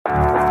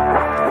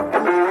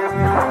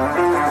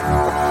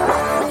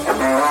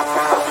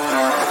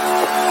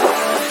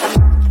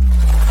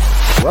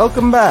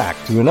Welcome back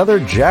to another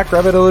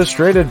Jackrabbit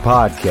Illustrated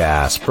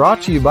podcast,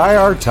 brought to you by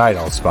our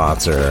title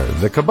sponsor,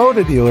 the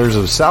Kubota dealers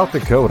of South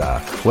Dakota.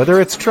 Whether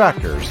it's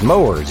tractors,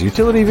 mowers,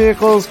 utility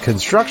vehicles,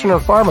 construction, or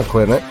farm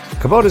equipment,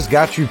 Kubota's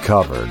got you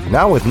covered.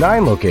 Now with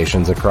 9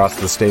 locations across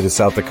the state of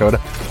South Dakota,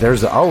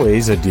 there's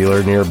always a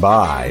dealer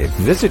nearby.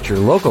 Visit your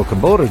local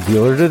Kubota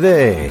dealer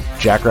today.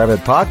 Jackrabbit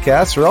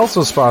podcasts are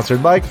also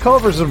sponsored by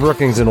Culver's of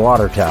Brookings in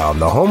Watertown,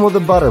 the home of the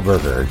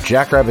Butterburger,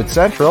 Jackrabbit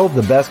Central,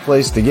 the best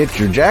place to get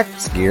your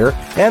Jack's gear,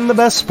 and the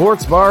best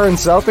sports bar in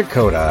South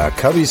Dakota,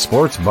 Cubby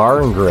Sports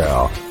Bar and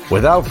Grill.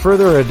 Without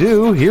further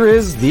ado, here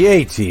is the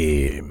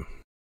A-Team.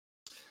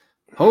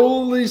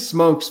 Holy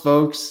smokes,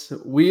 folks.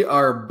 We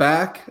are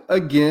back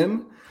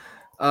again.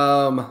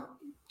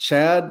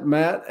 Chad,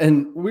 Matt,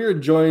 and we're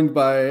joined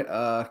by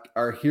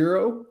our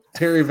hero,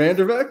 Terry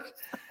Vanderbeck.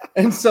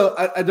 And so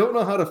I don't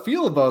know how to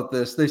feel about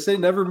this. They say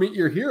never meet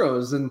your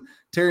heroes. And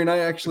Terry and I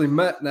actually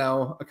met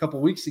now a couple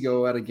weeks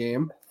ago at a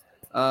game.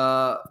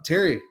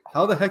 Terry,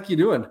 how the heck you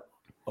doing?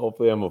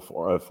 Hopefully I'm a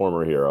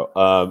former hero.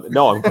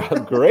 No,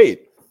 I'm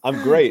great.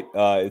 I'm great.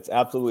 It's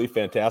absolutely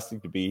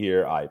fantastic to be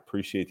here. I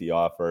appreciate the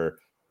offer.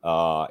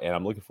 And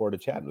I'm looking forward to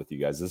chatting with you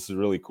guys. This is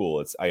really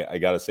cool. I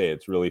got to say,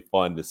 it's really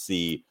fun to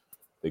see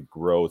the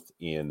growth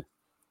in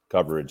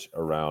coverage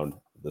around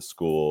the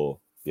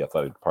school, the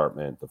athletic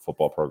department, the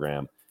football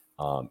program,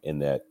 in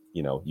that,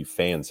 you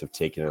fans have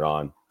taken it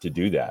on to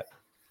do that.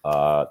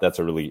 That's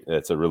a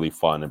really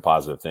fun and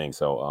positive thing.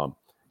 So,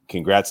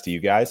 congrats to you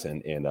guys,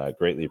 and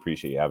greatly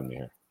appreciate you having me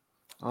here.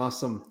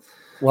 Awesome.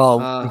 Well,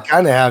 we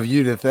kind of have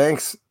you to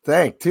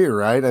thank too,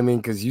 right? I mean,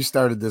 because you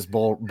started this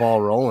ball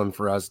rolling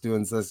for us,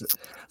 doing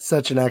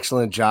such an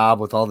excellent job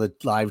with all the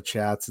live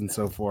chats and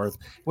so forth,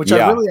 which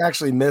I really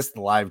actually missed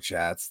the live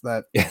chats.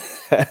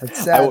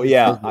 That's sad.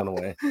 Went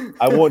away.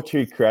 I won't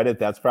take credit.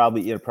 That's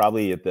probably at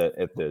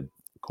the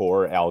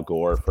core. Al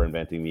Gore, for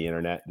inventing the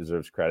internet,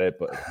 deserves credit,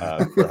 but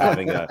for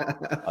having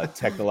a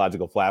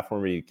technological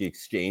platform where you can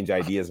exchange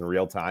ideas in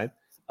real time.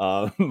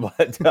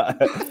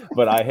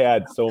 But I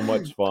had so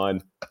much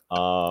fun.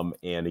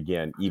 And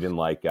again, even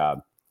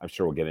I'm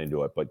sure we'll get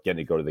into it, but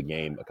getting to go to the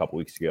game a couple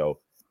weeks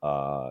ago,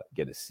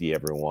 get to see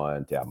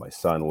everyone, to have my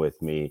son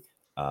with me,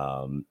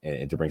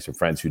 and to bring some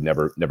friends who'd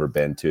never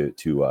been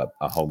to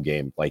a home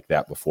game like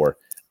that before.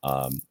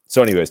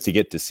 So anyways, to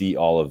get to see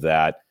all of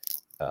that,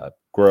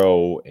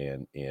 grow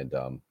and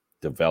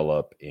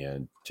develop,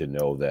 and to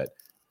know that,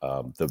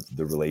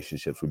 the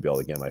relationships we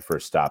built. Again, my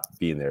first stop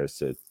being there is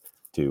to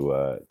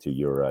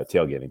your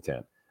tailgating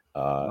tent,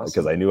 because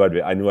awesome. I knew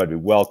I'd be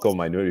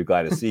welcome. I knew I'd be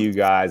glad to see you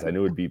guys. I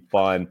knew it'd be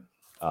fun.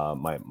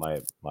 My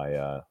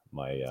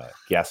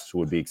guests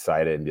would be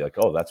excited and be like,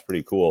 "Oh, that's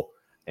pretty cool."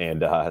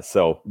 And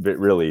so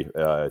really,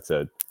 it's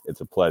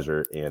a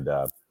pleasure, and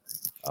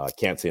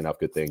can't say enough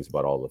good things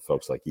about all the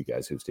folks like you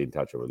guys who've stayed in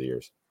touch over the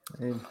years.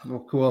 Hey,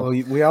 well, cool. Well,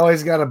 we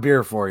always got a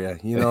beer for you.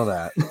 You know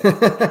that.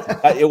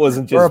 It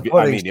wasn't just. It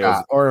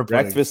was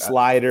breakfast shot.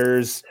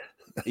 Sliders.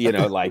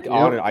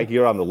 I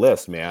hear on the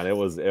list, man. It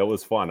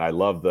was fun. I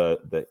love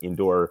the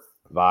indoor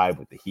vibe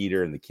with the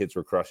heater, and the kids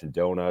were crushing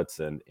donuts,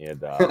 and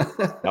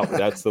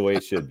that's the way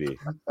it should be.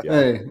 Yeah.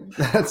 Hey,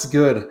 that's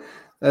good.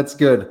 That's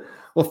good.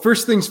 Well,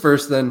 first things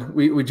first, then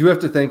we do have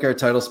to thank our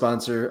title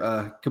sponsor,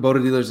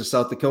 Kubota Dealers of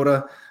South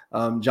Dakota,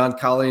 John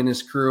Colley and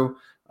his crew,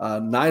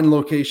 9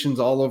 locations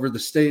all over the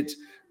state,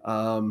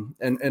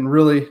 and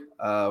really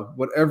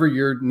whatever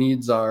your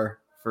needs are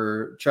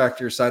for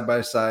tractors,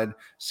 side-by-side,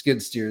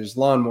 skid steers,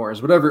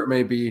 lawnmowers, whatever it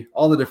may be,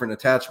 all the different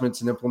attachments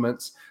and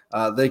implements,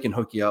 they can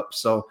hook you up.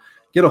 So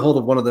get a hold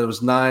of one of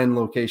those 9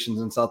 locations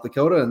in South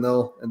Dakota, and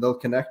they'll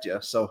connect you.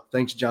 So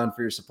thanks, John,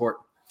 for your support.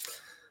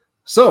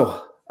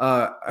 So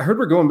I heard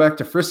we're going back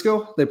to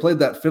Frisco. They played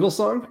that fiddle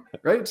song,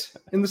 right,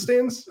 in the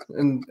stands,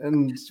 and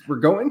we're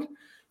going.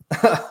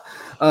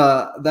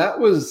 That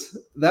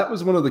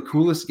was one of the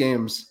coolest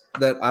games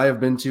that I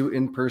have been to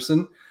in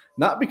person,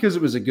 not because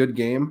it was a good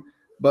game,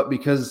 but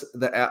because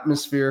the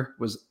atmosphere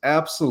was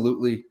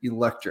absolutely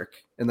electric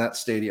in that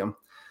stadium.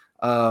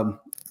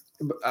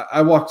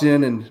 I walked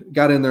in and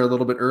got in there a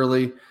little bit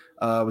early,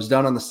 was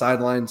down on the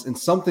sidelines, and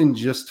something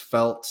just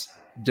felt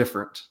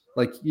different.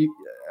 Like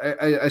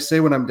I say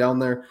when I'm down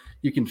there,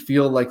 you can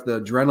feel like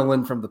the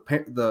adrenaline from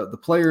the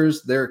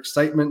players, their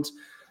excitement.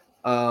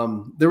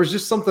 There was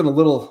just something a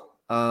little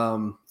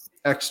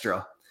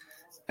extra.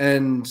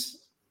 And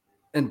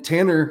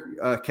Tanner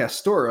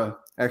Castora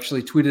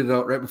actually tweeted it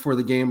out right before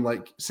the game,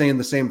 like saying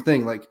the same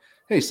thing, like,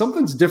 "Hey,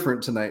 something's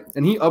different tonight."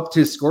 And he upped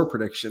his score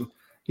prediction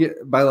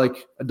by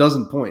like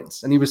 12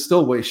 points, and he was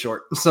still way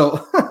short.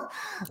 So,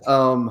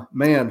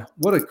 man,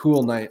 what a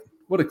cool night.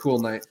 What a cool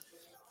night.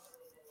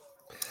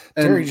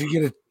 And, Terry, did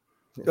you get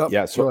I was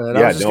just going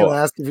to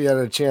ask if you had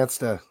a chance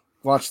to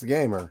watch the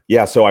game, or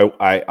so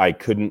I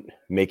couldn't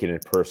make it in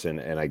person,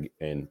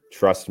 and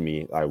trust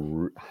me, I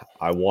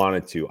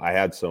wanted to. I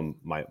had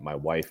my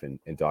wife and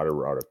daughter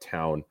were out of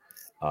town,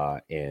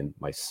 and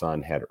my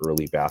son had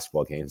early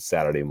basketball games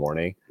Saturday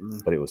morning,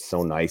 but it was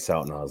so nice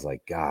out, and I was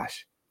like,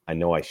 gosh, I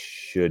know I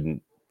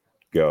shouldn't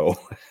go.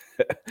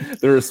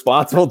 The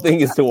responsible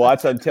thing is to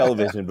watch on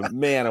television, but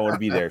man, I want to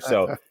be there.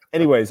 So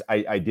anyways,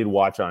 I did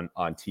watch on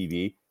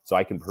TV, so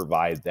I can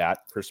provide that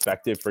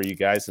perspective for you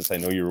guys, since I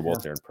know you were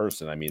both there in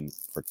person. I mean,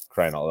 for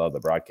crying out loud, the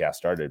broadcast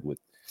started with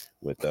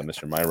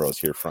Mr. Myros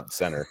here front and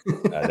center.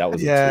 That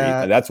was a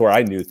treat. That's where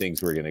I knew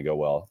things were going to go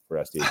well for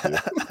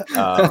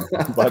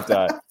SDSU. But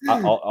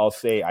I'll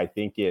say I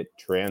think it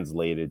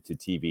translated to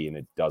TV, and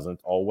it doesn't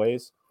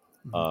always.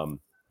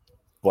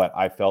 But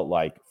I felt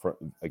like,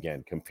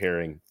 again,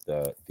 comparing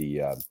the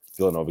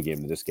Villanova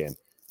game to this game,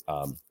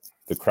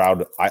 the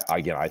crowd,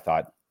 I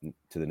thought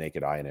to the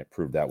naked eye, and it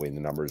proved that way in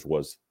the numbers,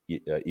 was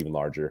even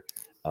larger.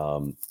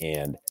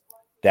 And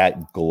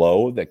that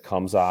glow that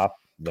comes off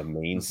the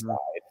main side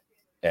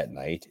at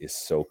night is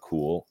so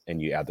cool,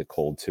 and you add the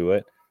cold to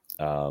it.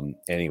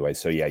 Anyway,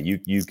 so yeah,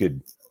 you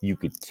could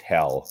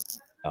tell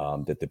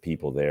that the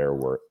people there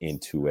were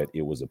into it.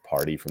 It was a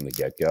party from the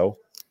get-go.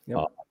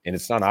 Yep. And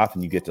it's not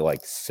often you get to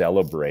like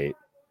celebrate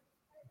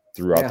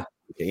throughout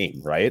the game,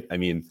 right? I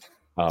mean,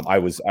 I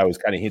was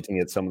kind of hinting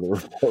at some of the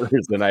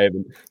reporters,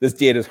 and this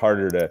data is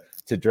harder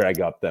to drag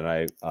up than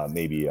I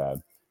maybe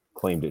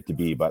claimed it to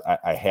be. But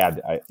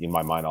I in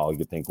my mind, all I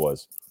could think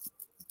was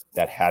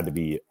that had to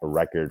be a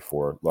record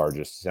for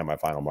largest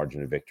semifinal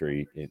margin of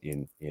victory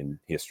in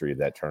history of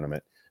that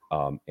tournament,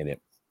 and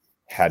it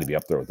had to be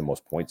up there with the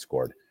most points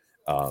scored.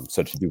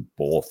 So to do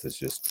both is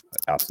just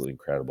absolutely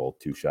incredible.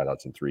 2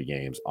 shutouts in 3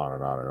 games, on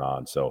and on and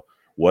on. So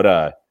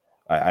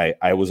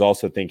I was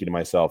also thinking to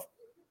myself,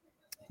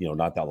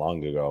 not that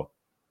long ago,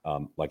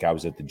 like I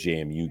was at the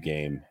JMU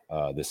game,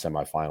 the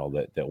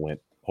semifinal that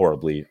went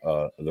horribly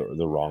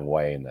the wrong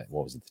way, and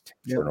the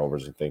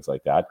turnovers and things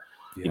like that.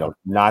 Yeah.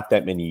 Not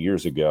that many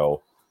years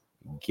ago,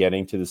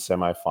 getting to the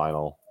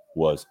semifinal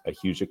was a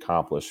huge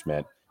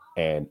accomplishment,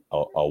 and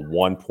a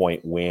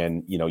 1-point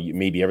win.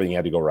 Maybe everything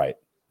had to go right.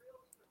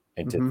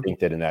 And to think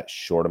that in that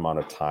short amount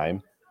of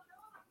time,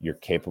 you're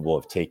capable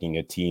of taking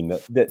a team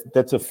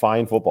that's a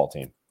fine football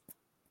team.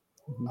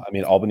 I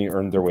mean, Albany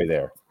earned their way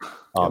there.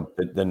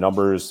 The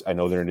numbers, I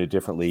know they're in a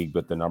different league,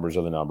 but the numbers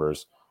are the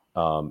numbers.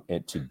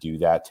 And to do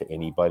that to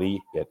anybody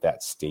at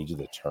that stage of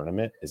the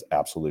tournament is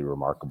absolutely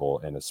remarkable.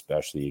 And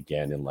especially,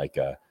 again, in like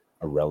a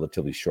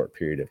relatively short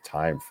period of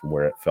time, from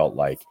where it felt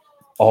like,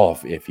 oh,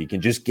 if you can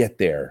just get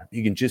there,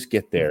 you can just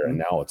get there. And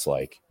now it's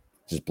like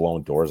just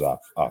blowing doors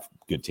off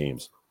good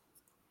teams.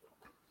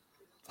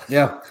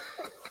 Yeah.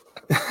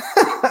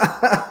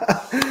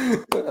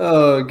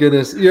 Oh,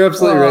 goodness. You're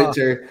absolutely right,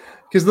 Terry.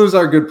 Because those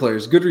are good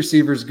players, good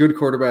receivers, good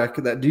quarterback.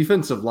 That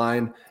defensive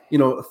line,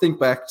 think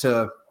back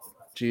to,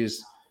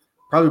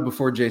 probably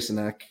before Jason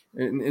Eck,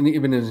 and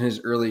even in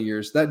his early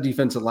years, that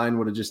defensive line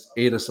would have just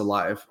ate us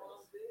alive.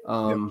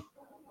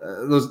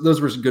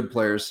 Those were good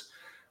players.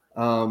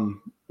 I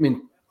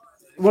mean,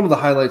 one of the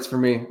highlights for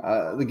me,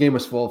 the game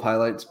was full of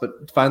highlights,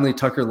 but finally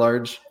Tucker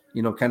Large,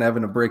 kind of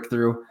having a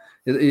breakthrough.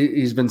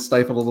 He's been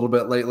stifled a little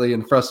bit lately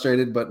and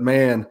frustrated, but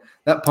man,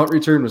 that punt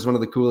return was one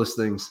of the coolest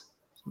things.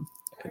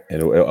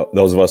 And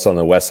those of us on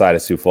the west side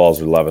of Sioux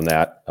Falls were loving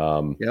that.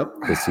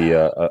 To see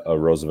a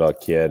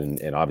Roosevelt kid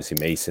and obviously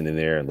Mason in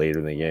there, and later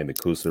in the game, the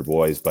Kusler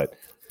boys. But,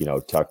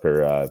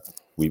 Tucker,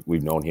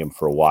 we've known him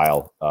for a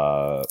while.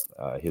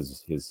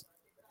 His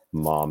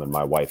mom and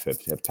my wife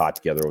have taught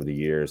together over the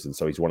years. And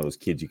so he's one of those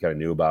kids you kind of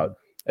knew about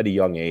at a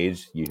young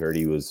age. You heard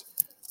he was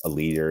a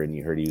leader, and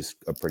you heard he was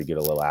a pretty good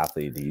little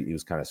athlete. He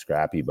was kind of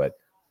scrappy, but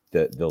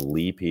the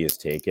leap he has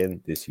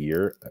taken this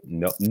year,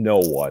 no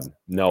one,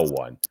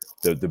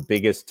 the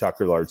biggest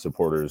Tucker Large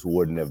supporters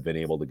wouldn't have been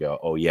able to go,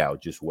 oh yeah,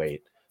 just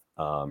wait.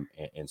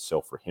 And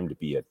so for him to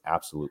be an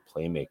absolute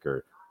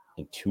playmaker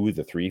in 2 of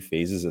the 3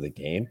 phases of the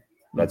game,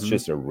 that's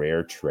just a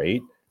rare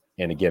trait.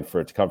 And again,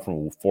 for it to come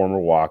from a former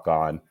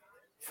walk-on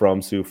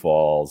from Sioux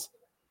Falls,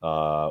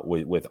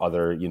 with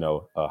other,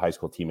 high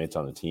school teammates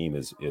on the team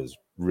is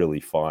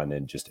really fun,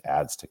 and just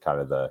adds to kind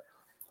of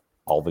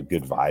all the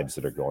good vibes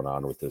that are going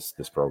on with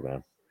this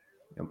program.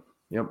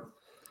 Yep.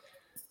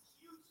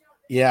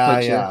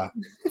 Yeah.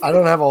 I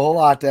don't have a whole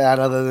lot to add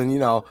other than,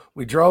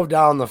 we drove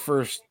down the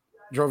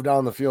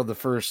field the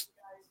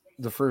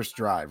first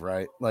drive,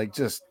 right? Like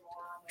just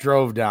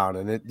drove down,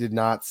 and it did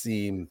not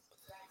seem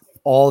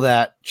all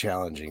that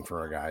challenging for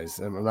our guys.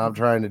 I'm not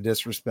trying to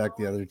disrespect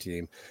the other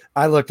team.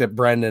 I looked at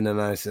Brendan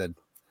and I said,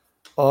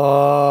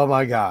 oh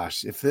my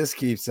gosh, if this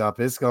keeps up,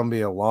 it's going to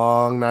be a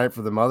long night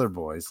for the Mother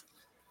boys.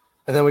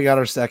 And then we got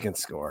our second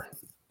score.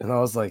 And I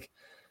was like,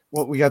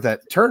 well, we got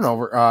that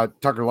turnover.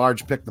 Tucker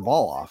Large picked the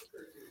ball off.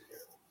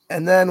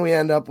 And then we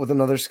end up with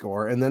another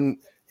score. And then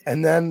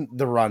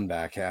the run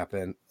back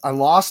happened. I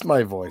lost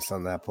my voice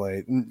on that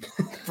play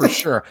for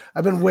sure.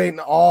 I've been waiting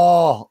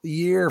all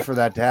year for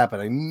that to happen.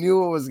 I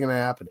knew it was going to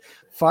happen.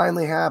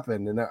 Finally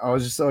happened. And I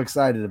was just so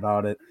excited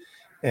about it.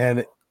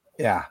 And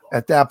yeah,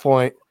 at that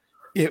point,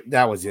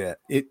 that was it.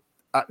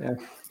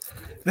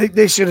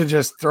 They should have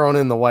just thrown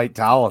in the white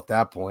towel at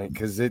that point,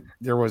 because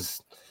there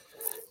was,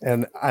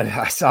 and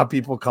I saw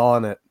people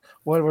calling it,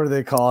 what were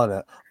they calling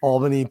it?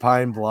 Albany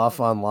Pine Bluff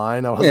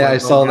online. I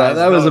saw that.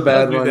 That was a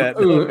bad one. Don't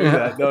do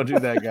that. Don't do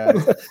that,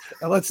 guys.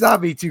 Let's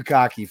not be too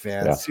cocky,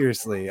 fans. Yeah.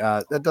 Seriously,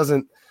 that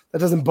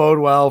doesn't bode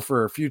well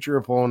for future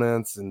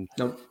opponents. And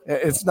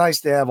it's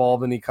nice to have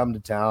Albany come to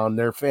town.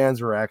 Their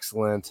fans were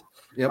excellent.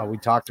 Yep. We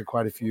talked to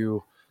quite a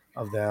few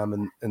of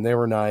them, and they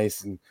were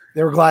nice, and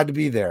they were glad to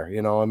be there.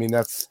 I mean,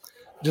 that's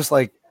just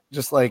like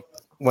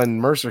when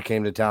Mercer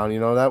came to town.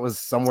 That was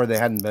somewhere they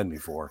hadn't been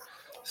before.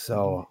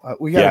 So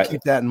we got to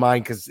keep that in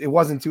mind, because it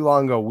wasn't too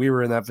long ago we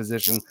were in that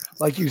position,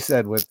 like you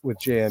said, with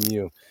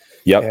JMU.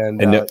 Yep.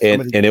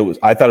 And it was,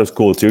 I thought it was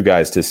cool too,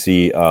 guys, to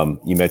see,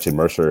 you mentioned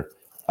Mercer.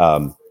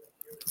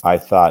 I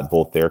thought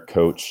both their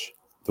coach,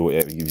 the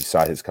way you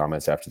saw his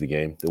comments after the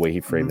game, the way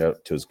he framed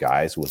it to his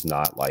guys was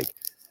not like,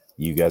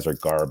 you guys are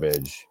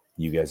garbage,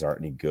 you guys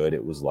aren't any good.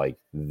 It was like,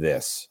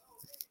 this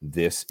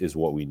is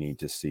what we need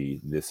to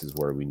see. This is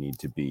where we need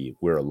to be.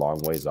 We're a long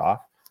ways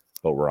off,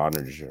 but we're on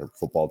a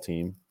football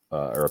team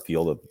or a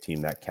field of a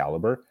team that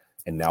caliber.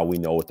 And now we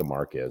know what the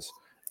mark is.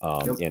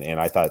 And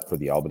I thought for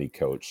the Albany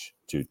coach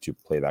to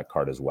play that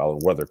card as well.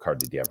 And what other card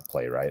did he have to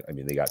play, right? I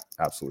mean, they got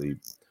absolutely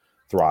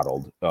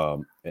throttled,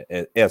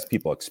 as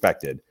people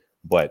expected.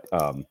 But,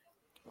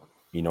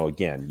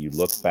 again, you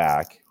look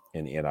back,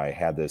 and I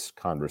had this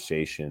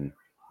conversation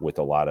with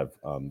a lot of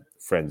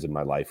friends in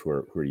my life who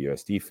are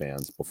USD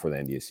fans before the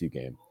NDSU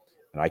game.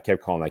 And I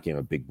kept calling that game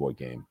a big boy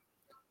game.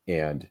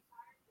 And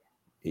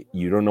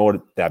you don't know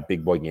what that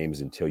big boy game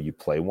is until you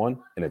play one.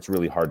 And it's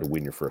really hard to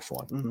win your first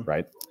one,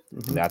 right?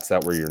 And that's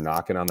that where you're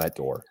knocking on that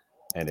door.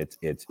 And it's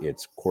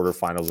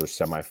quarterfinals or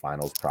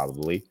semifinals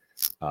probably,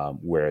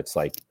 where it's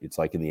like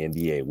in the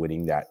NBA,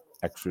 winning that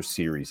extra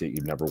series that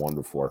you've never won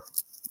before.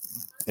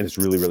 And it's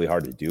really, really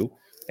hard to do.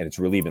 And it's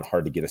really even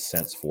hard to get a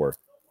sense for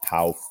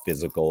how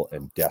physical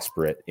and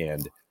desperate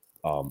and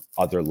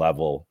other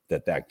level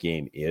that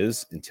game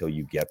is until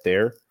you get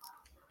there.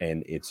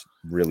 And it's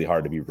really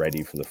hard to be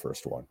ready for the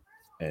first one.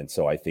 And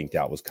so I think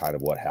that was kind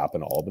of what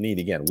happened to Albany. And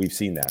again, we've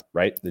seen that,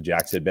 right? The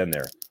Jacks had been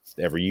there.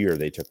 Every year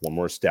they took one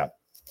more step.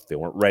 They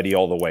weren't ready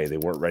all the way. They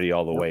weren't ready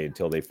all the way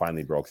until they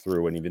finally broke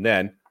through. And even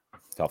then,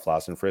 tough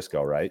loss in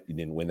Frisco, right? You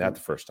didn't win that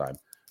the first time.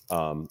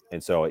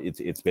 And so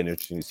it's been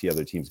interesting to see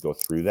other teams go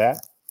through that.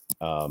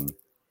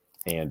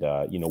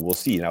 We'll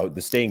see. Now,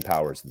 the staying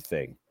power is the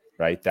thing,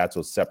 right? That's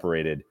what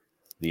separated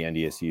the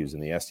NDSUs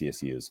and the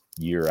SDSUs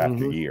year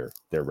after year.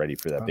 They're ready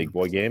for that big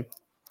boy game.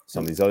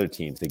 Some of these other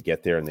teams, they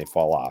get there and they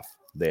fall off.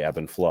 They ebb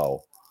and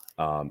flow.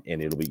 And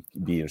it'll be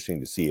interesting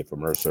to see if a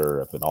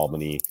Mercer, if an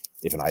Albany,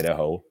 if an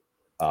Idaho,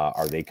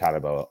 are they kind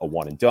of a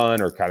one and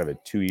done or kind of a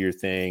 2-year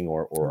thing,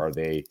 or are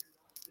they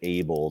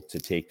able to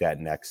take that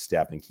next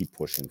step and keep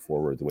pushing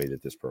forward the way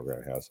that this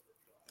program has?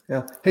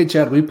 Yeah. Hey,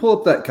 Chad, we pull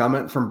up that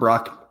comment from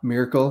Brock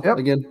Miracle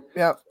again?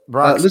 Yeah.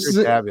 Brock, this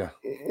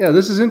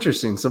is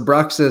interesting. So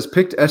Brock says,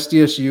 picked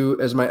SDSU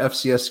as my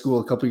FCS school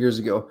a couple years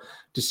ago.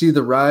 To see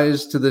the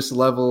rise to this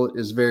level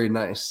is very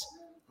nice.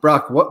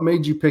 Brock, what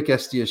made you pick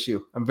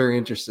SDSU? I'm very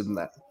interested in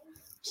that.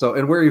 So,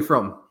 and where are you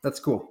from? That's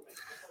cool.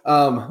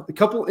 A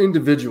couple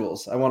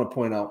individuals I want to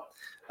point out.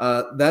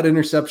 That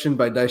interception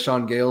by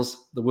Dyshawn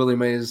Gales, the Willie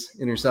Mays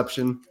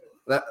interception,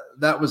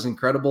 that was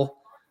incredible.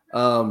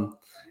 I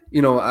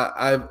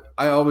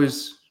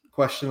always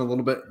question a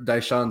little bit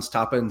Dyshawn's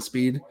top end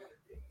speed.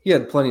 He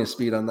had plenty of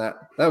speed on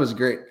that. That was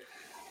great.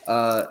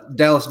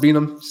 Dallas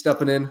Beanham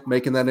stepping in,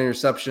 making that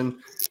interception.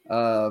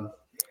 I'm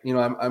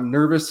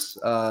nervous.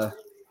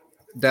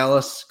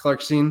 Dallas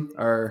Clarksine,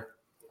 our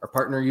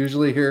partner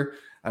usually here.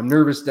 I'm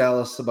nervous,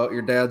 Dallas, about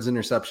your dad's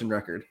interception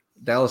record.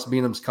 Dallas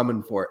Beanham's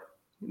coming for it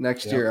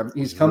next year.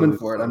 He's coming really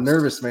for it. I'm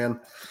nervous, man.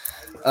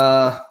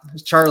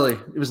 Charlie,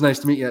 it was nice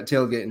to meet you at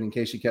tailgating in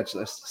case you catch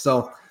this.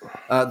 So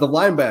the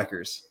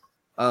linebackers,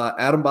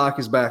 Adam Bach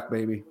is back,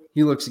 baby.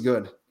 He looks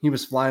good. He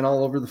was flying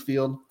all over the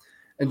field.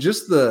 And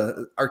just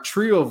our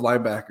trio of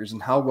linebackers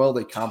and how well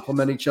they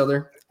complement each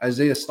other,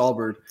 Isaiah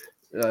Stallbird,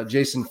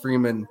 Jason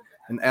Freeman,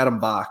 and Adam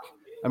Bach.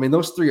 I mean,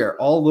 those three are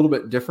all a little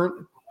bit different,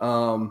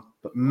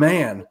 but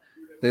man,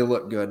 they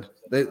look good.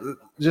 They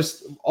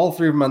just all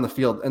three of them on the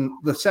field. And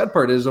the sad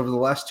part is over the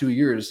last 2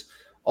 years,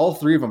 all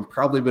three of them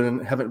probably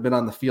haven't been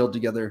on the field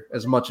together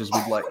as much as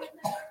we'd like,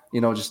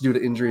 just due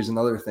to injuries and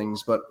other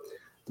things. But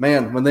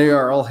man, when they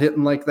are all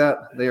hitting like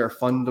that, they are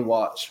fun to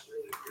watch.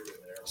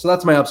 So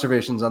that's my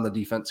observations on the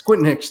defense.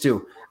 Quentin Hicks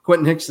too.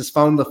 Quentin Hicks has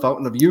found the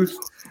fountain of youth,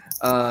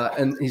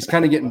 and he's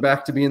kind of getting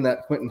back to being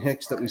that Quentin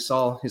Hicks that we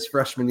saw his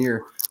freshman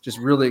year, just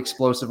really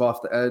explosive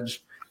off the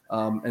edge.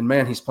 And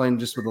man, he's playing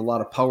just with a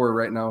lot of power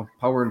right now,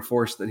 power and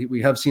force that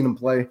we have seen him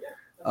play.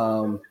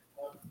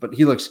 But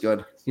he looks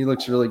good. He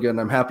looks really good,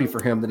 and I'm happy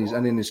for him that he's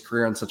ending his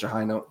career on such a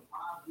high note.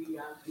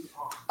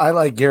 I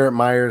like Garrett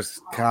Meyer's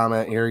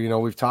comment here.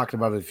 We've talked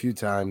about it a few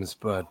times,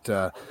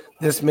 but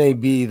this may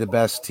be the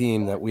best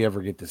team that we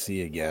ever get to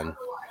see again,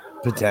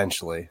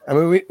 potentially. I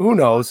mean, who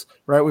knows,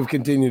 right? We've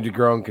continued to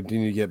grow and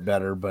continue to get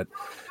better, but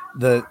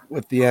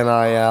with the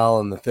NIL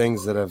and the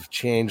things that have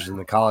changed in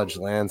the college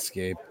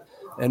landscape,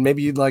 And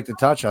maybe you'd like to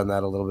touch on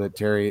that a little bit,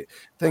 Terry.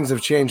 Things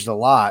have changed a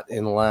lot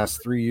in the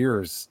last 3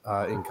 years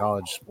in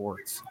college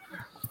sports.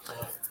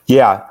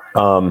 Yeah,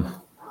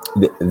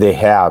 they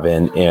have,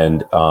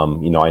 and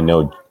I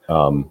know.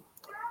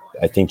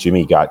 I think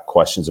Jimmy got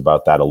questions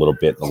about that a little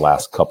bit in the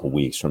last couple of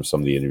weeks from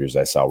some of the interviews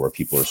I saw, where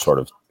people are sort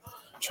of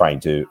trying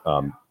to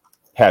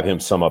have him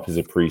sum up his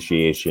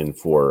appreciation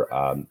for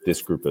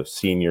this group of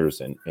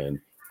seniors and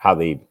how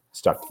they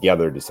stuck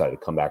together, decided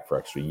to come back for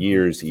extra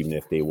years, even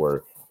if they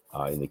were,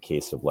 in the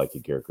case of like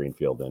Garrett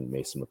Greenfield and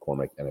Mason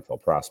McCormick,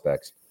 NFL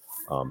prospects,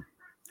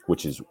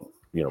 which is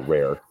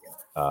rare.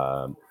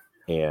 I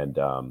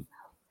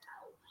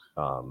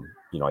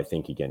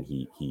think again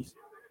he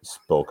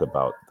spoke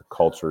about the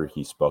culture.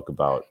 He spoke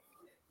about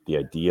the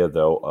idea,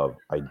 though, of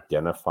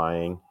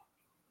identifying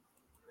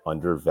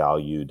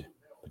undervalued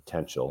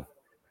potential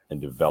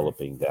and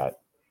developing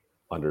that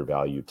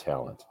undervalued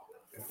talent.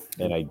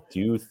 And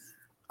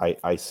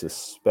I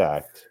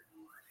suspect,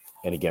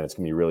 and again, it's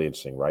going to be really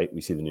interesting, right? We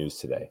see the news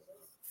today.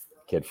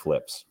 Kid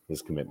flips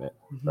his commitment,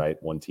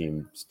 right? One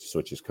team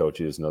switches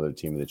coaches, another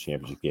team in the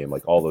championship game.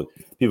 Like, all the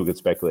people could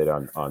speculate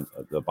on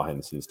the behind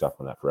the scenes stuff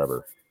on that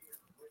forever.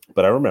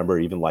 But I remember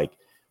even like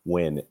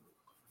when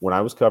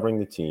I was covering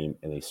the team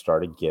and they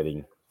started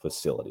getting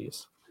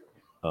facilities,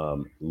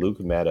 Luke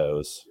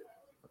Meadows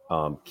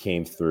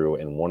came through,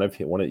 and one of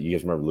you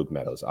guys remember Luke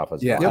Meadows,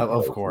 offensive yeah, line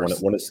of coach,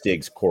 course, one of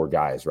Stig's core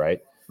guys,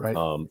 right? Right.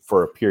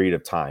 For a period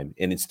of time,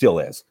 and it still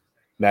is.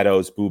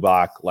 Meadows,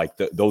 Bubak, like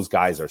those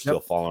guys are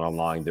still falling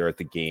online. They're at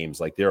the games,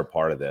 like they're a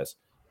part of this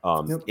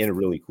in a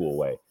really cool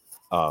way.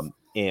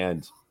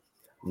 And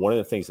one of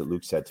the things that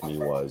Luke said to me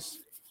was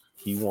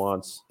he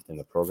wants, and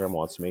the program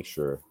wants to make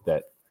sure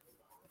that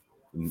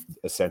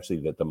essentially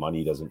that the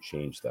money doesn't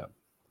change them,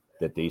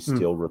 that they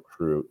still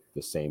recruit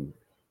the same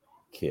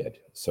kid,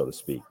 so to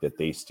speak, that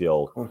they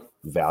still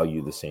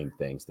value the same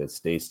things, that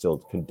they still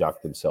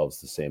conduct themselves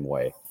the same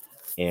way.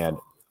 And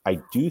I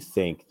do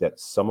think that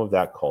some of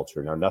that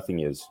culture, now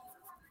nothing is,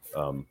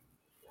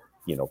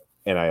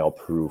 NIL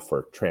proof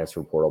or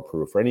transfer portal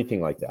proof or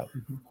anything like that.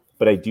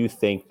 But I do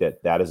think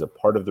that is a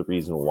part of the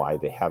reason why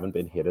they haven't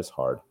been hit as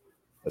hard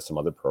as some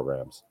other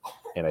programs.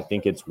 And I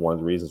think it's one of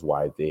the reasons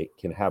why they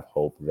can have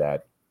hope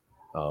that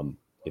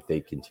if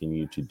they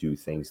continue to do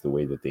things the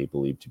way that they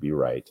believe to be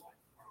right,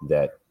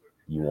 that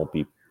you won't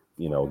be,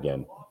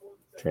 again,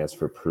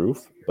 transfer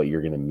proof, but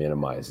you're going to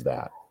minimize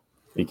that,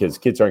 because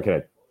kids aren't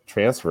going to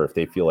transfer if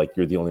they feel like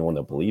you're the only one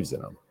that believes in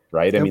them,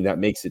 right? I mean, that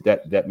makes it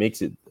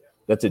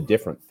that's a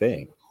different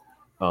thing.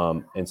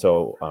 And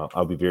so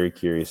I'll be very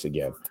curious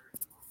again,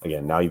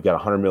 now you've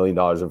got $100 million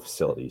in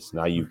facilities.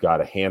 Now you've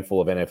got a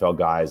handful of NFL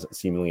guys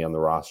seemingly on the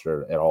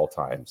roster at all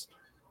times.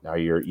 Now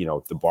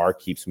the bar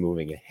keeps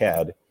moving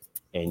ahead,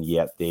 and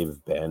yet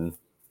they've been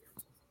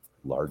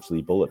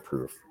largely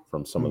bulletproof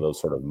from some of those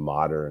sort of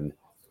modern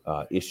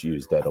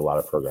issues that a lot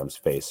of programs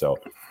face. So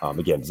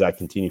again, does that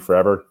continue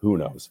forever? Who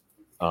knows?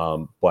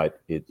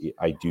 But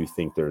I do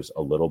think there's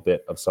a little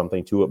bit of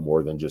something to it,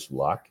 more than just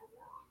luck,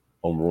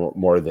 or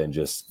more than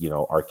just,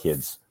 our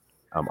kids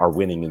are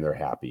winning and they're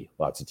happy.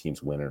 Lots of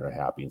teams win and are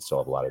happy and still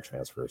have a lot of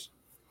transfers.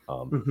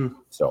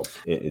 So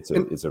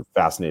it's a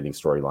fascinating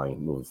storyline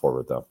moving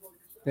forward, though.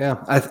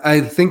 Yeah, I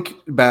think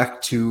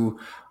back to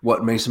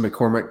what Mason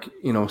McCormick,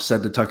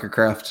 said to Tucker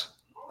Kraft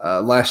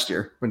last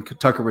year when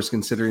Tucker was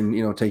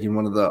considering, taking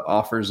one of the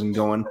offers and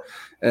going,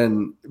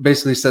 and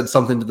basically said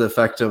something to the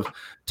effect of,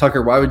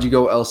 Tucker, why would you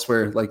go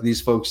elsewhere? Like,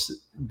 these folks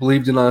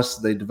believed in us,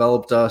 they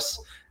developed us,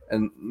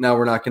 and now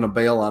we're not going to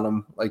bail on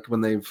them. Like when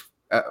they've,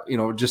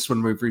 just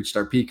when we've reached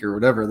our peak or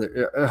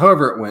whatever,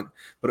 however it went.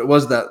 But it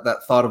was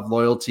that thought of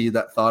loyalty,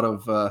 that thought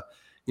of,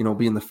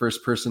 being the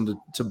first person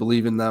to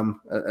believe in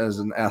them as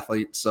an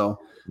athlete. So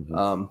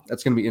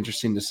that's going to be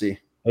interesting to see.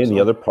 And the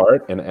other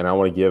part, and I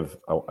want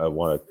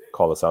to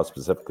call this out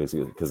specifically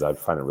because I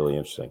find it really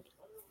interesting.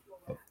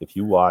 If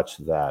you watch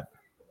that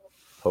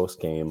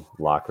post-game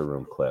locker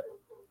room clip,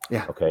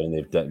 okay, and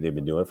they've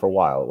been doing it for a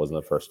while. It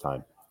wasn't the first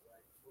time,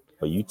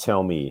 but you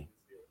tell me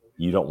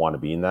you don't want to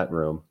be in that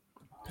room,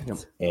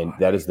 and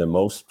that is the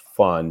most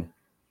fun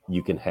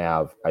you can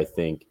have, I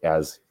think,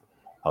 as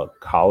a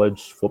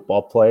college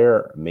football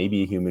player,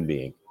 maybe a human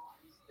being,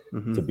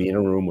 to be in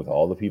a room with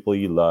all the people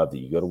you love that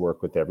you go to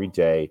work with every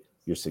day.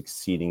 You're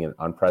succeeding at an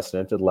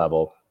unprecedented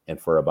level, and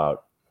for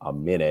about a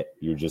minute,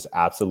 you're just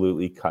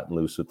absolutely cutting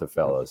loose with the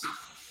fellas.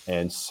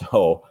 And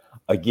so,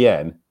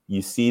 again,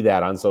 you see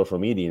that on social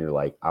media, and you're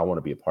like, I want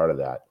to be a part of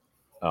that.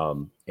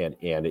 And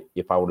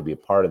if I want to be a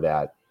part of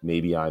that,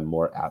 maybe I'm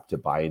more apt to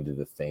buy into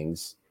the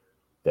things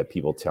that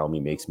people tell me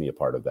makes me a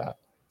part of that.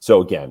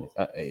 So again,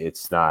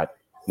 it's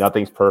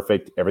nothing's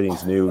perfect.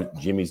 Everything's new.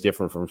 Jimmy's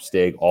different from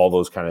Stig, all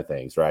those kind of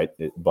things, right?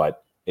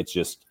 But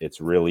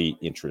it's really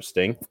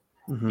interesting.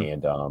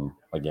 And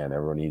again,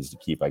 everyone needs to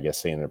keep, I guess,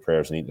 saying their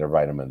prayers and eating their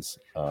vitamins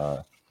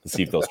to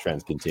see if those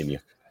trends continue.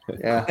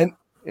 And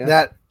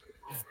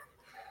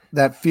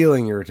that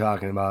feeling you were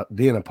talking about,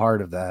 being a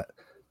part of that,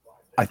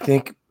 I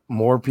think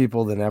more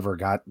people than ever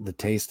got the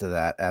taste of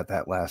that at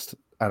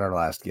our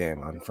last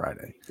game on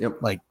Friday.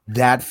 Yep. Like,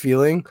 that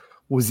feeling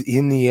was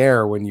in the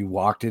air when you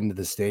walked into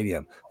the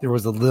stadium. There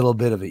was a little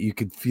bit of it. You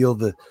could feel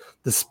the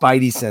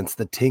spidey sense,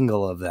 the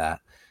tingle of that.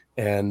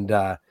 And,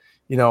 and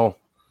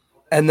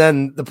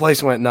then the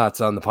place went nuts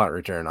on the punt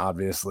return.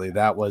 Obviously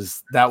that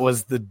was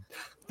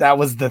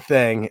the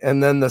thing.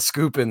 And then the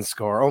scoop and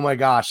score. Oh my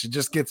gosh, it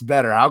just gets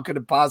better. How could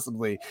it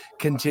possibly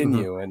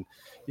continue? And,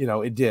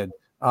 it did.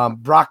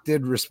 Brock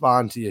did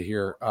respond to you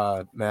here,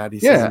 Matt. He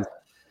says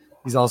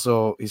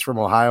he's from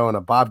Ohio and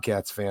a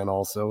Bobcats fan.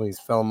 Also, he's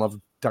fell in love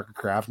with Tucker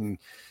Kraft and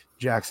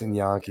Jackson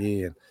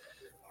Yankee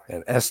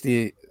and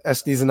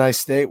SD's a nice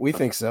state. We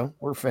think so.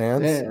 We're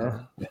fans. Yeah.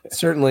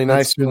 Certainly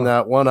nicer than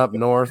that one up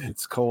north.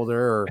 It's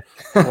colder, or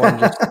some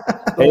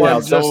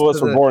of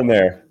us were born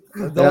there.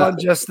 The one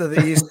just to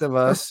the east of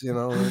us,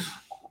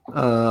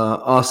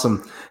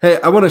 Awesome. Hey,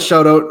 I want to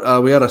shout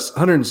out. We had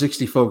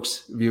 160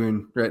 folks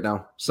viewing right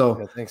now.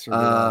 So thanks for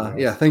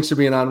being on. Thanks for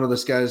being on with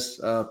us,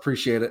 guys.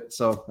 Appreciate it.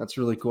 So that's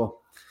really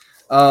cool.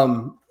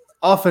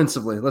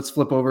 Offensively, let's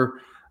flip over.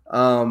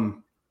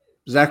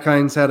 Zach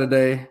Hines had a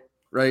day,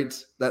 right?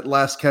 That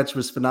last catch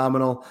was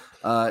phenomenal.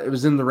 It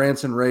was in the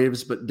rants and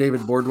raves, but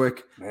David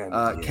Bordwick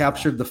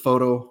captured the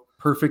photo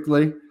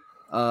perfectly.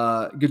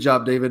 Good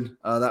job, David.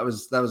 That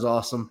was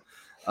awesome.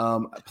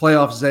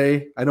 Playoff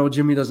Zay. I know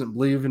Jimmy doesn't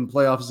believe in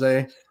Playoff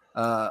Zay,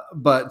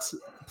 but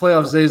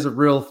Playoff Zay is a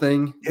real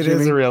thing. It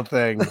is a real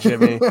thing,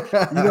 Jimmy. You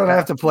don't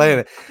have to play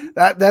it.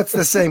 That's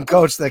the same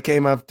coach that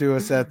came up to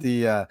us at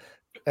the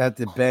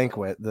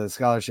banquet, the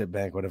scholarship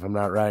banquet, if I'm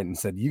not right, and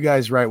said, "You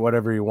guys write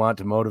whatever you want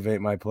to motivate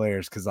my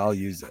players because I'll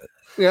use it."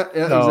 Yeah,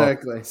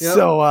 exactly. Yep.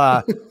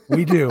 So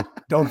we do.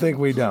 Don't think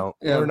we don't.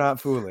 Yeah. We're not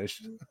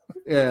foolish.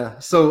 Yeah.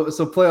 So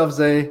Playoff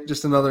Zay,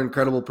 just another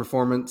incredible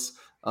performance.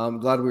 I'm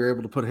glad we were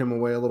able to put him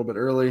away a little bit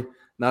early.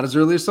 Not as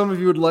early as some of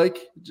you would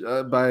like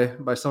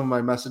by some of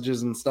my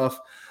messages and stuff.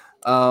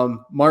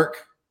 Mark,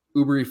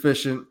 uber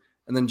efficient,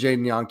 and then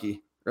Jaden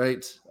Yankee,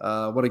 right?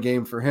 What a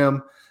game for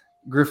him.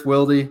 Griff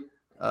Wilde,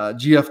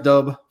 GF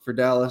dub for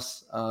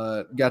Dallas.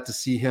 Got to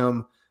see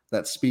him,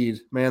 that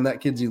speed. Man,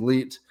 that kid's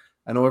elite.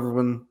 I know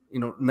everyone,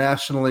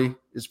 nationally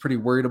is pretty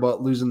worried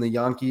about losing the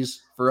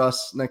Yankees for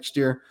us next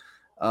year.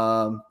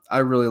 I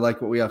really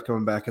like what we have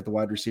coming back at the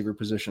wide receiver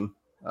position.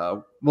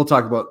 We'll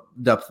talk about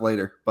depth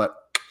later, but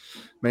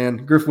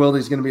man, Griff Wilde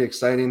is going to be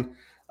exciting.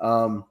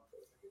 And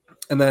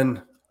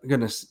then,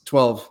 goodness,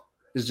 12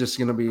 is just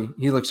going to be,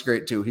 he looks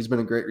great too. He's been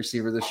a great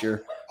receiver this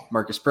year.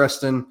 Marcus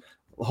Preston,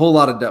 a whole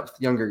lot of depth,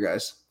 younger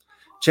guys.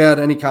 Chad,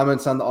 any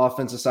comments on the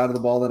offensive side of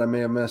the ball that I may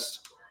have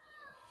missed?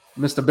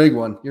 Missed a big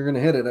one. You're going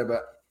to hit it, I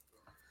bet.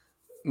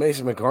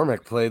 Mason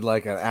McCormick played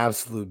like an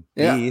absolute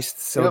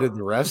beast. So did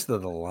the rest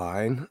of the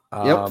line.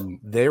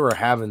 They were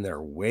having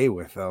their way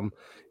with them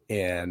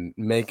and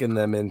making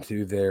them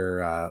into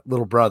their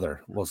little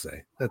brother. We'll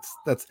say that's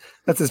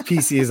as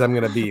PC as I'm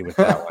going to be with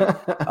that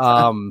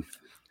one.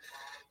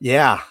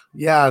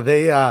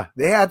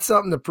 They had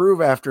something to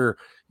prove after.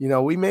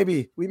 We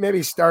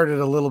maybe started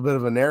a little bit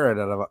of a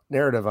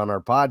narrative on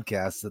our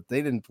podcast that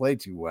they didn't play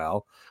too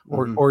well,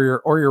 or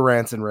your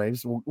rants and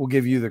raves. We'll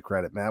give you the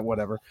credit, Matt.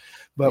 Whatever,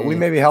 but we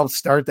maybe helped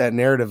start that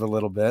narrative a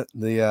little bit.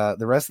 The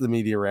rest of the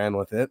media ran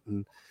with it,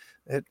 and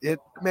it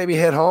maybe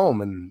hit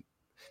home. And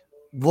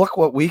look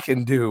what we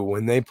can do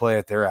when they play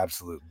at their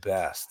absolute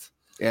best.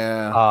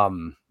 Yeah.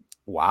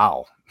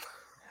 Wow.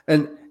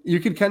 And you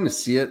could kind of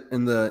see it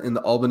in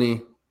the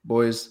Albany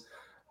boys.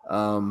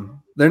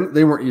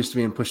 They weren't used to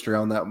being pushed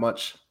around that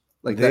much.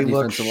 Like they that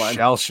defensive line.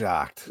 Shell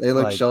shocked. They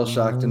look shell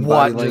shocked, and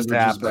body language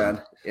is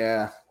bad.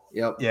 Yeah.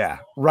 Yep. Yeah.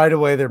 Right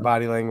away, their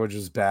body language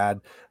is bad.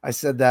 I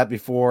said that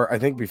before. I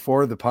think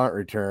before the punt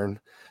return,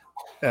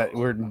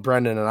 where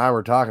Brendan and I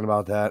were talking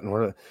about that, and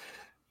were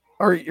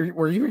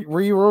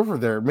you over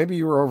there? Maybe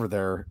you were over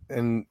there,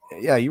 and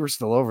yeah, you were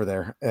still over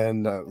there,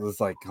 and it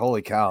was like,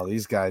 holy cow,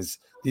 these guys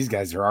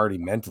are already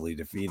mentally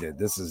defeated.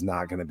 This is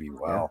not going to be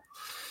well.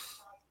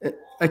 Yeah.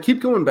 I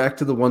keep going back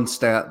to the one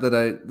stat that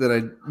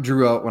I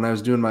drew out when I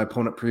was doing my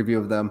opponent preview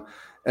of them,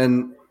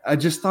 and I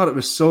just thought it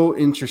was so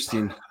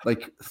interesting.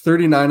 Like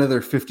 39 of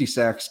their 50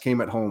 sacks came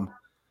at home.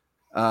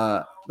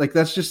 Like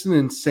that's just an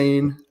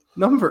insane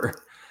number.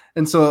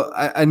 And so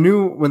I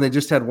knew when they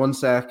just had one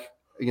sack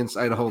against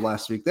Idaho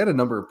last week, they had a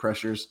number of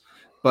pressures,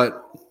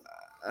 but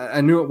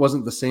I knew it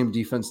wasn't the same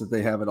defense that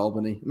they have at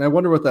Albany. And I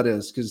wonder what that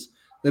is, because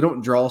they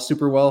don't draw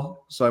super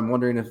well. So I'm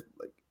wondering if,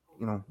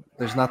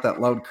 there's not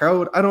that loud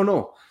crowd. I don't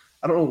know.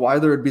 I don't know why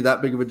there would be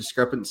that big of a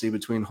discrepancy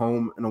between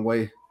home and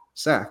away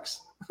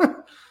sacks.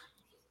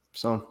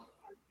 So,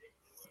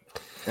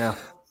 yeah.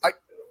 A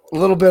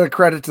little bit of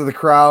credit to the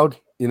crowd.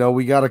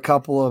 We got a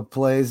couple of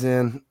plays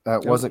in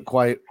that wasn't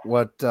quite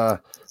what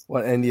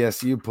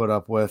NDSU put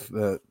up with.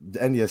 The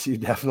NDSU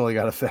definitely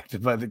got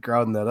affected by the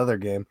crowd in that other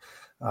game.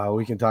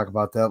 We can talk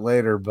about that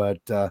later, but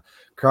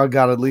crowd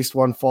got at least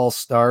one false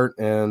start,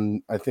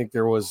 and I think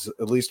there was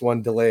at least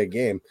one delay a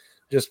game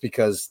just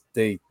because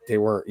they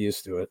weren't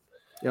used to it.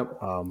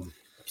 Yep.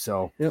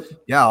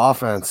 Yeah,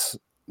 offense,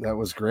 that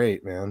was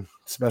great, man.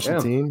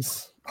 Special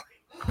teams.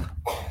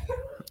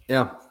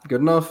 Yeah,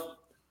 good enough.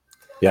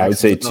 Yeah, I would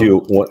say too.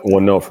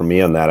 One note for me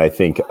on that. I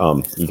think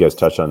you guys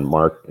touched on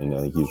Mark, and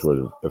I think he's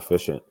really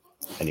efficient,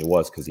 and he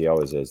was because he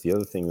always is. The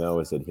other thing though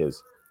is that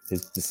his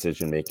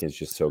decision making is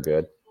just so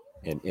good,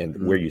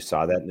 and where you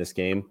saw that in this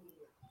game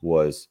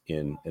was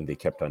and they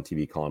kept on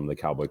TV calling him the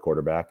cowboy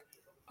quarterback,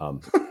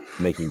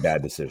 making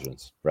bad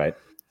decisions, right?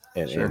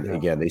 And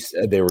again, they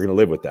said they were going to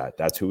live with that.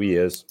 That's who he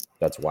is.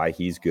 That's why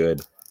he's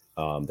good.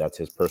 That's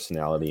his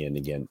personality. And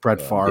again, Brett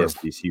Favre.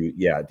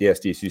 the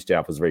SDSU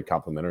staff was very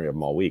complimentary of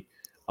him all week.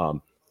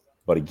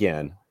 But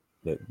again,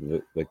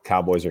 the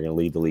Cowboys are going to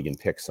lead the league in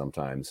picks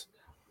sometimes,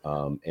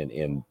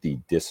 and the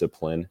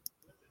discipline,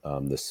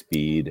 the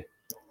speed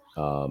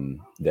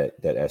that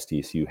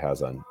SDSU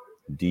has on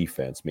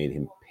defense made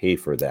him pay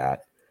for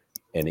that.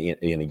 And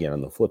again,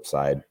 on the flip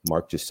side,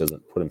 Mark just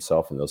doesn't put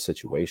himself in those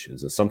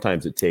situations. And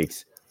sometimes it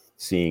takes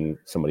seeing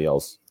somebody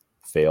else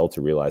fail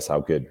to realize how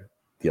good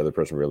the other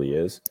person really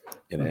is.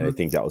 And I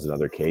think that was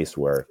another case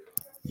where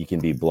you can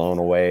be blown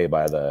away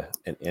by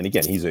and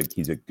again, he's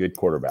a good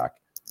quarterback.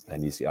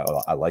 And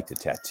I like the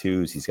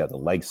tattoos. He's got the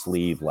leg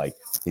sleeve, like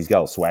he's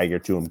got a swagger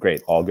to him.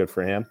 Great, all good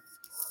for him.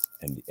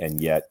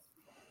 And yet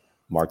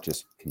Mark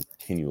just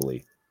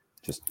continually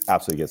just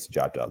absolutely gets the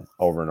job done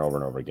over and over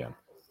and over again.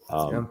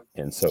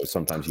 And so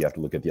sometimes you have to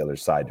look at the other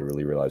side to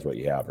really realize what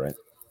you have, right?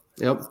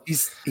 Yep.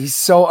 He's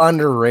so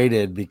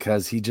underrated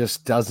because he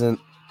just doesn't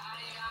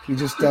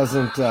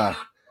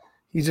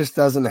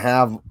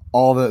have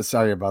all the,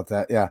 sorry about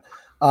that. Yeah.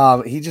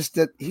 He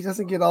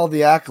doesn't get all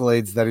the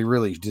accolades that he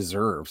really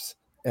deserves.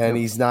 And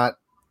he's not,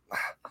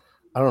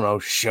 I don't know,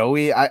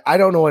 showy. I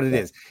don't know what it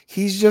is.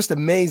 He's just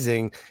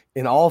amazing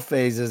in all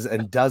phases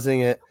and does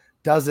it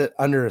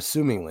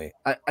underassumingly.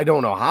 I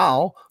don't know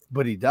how,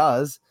 but he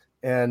does.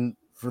 And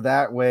for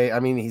that way, I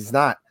mean, he's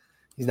not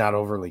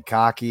overly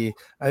cocky.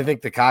 I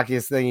think the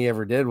cockiest thing he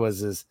ever did was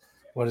his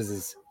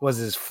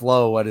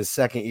flow. His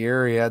second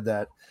year, he had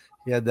that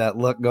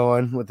look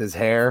going with his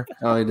hair.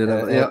 Oh, he did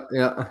it.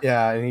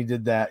 Yeah. And he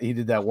did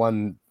that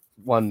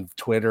one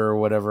Twitter or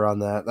whatever on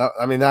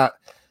that.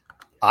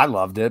 I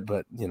loved it,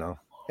 but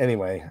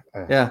anyway.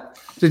 Yeah.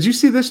 Did you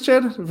see this,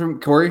 Chad,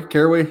 from Corey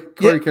Caraway?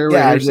 Caraway.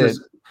 Yeah, I did.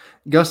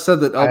 Gus said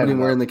that Albany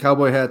wearing the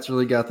cowboy hats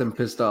really got them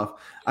pissed off.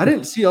 I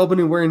didn't see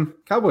Albany wearing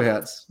cowboy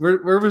hats.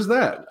 Where was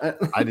that?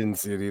 I didn't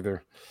see it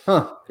either.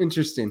 Huh.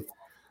 Interesting.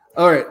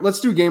 All right, let's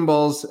do game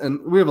balls, and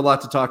we have a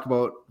lot to talk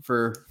about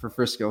for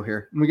Frisco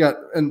here.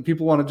 And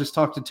people want to just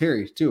talk to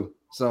Terry too.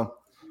 So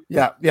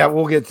yeah,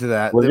 we'll get to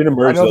that. We're going to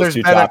merge those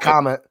two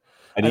topics.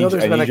 I need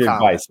your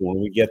advice. When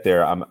we get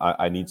there,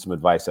 I need some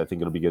advice. I think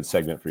it'll be a good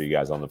segment for you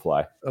guys on the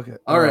fly. Okay.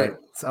 All right.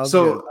 Sounds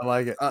good. I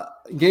like it.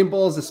 Game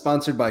Balls is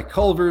sponsored by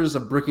Culver's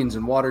of Brookings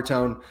and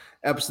Watertown.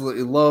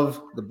 Absolutely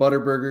love the butter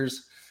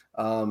burgers.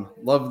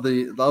 Love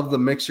the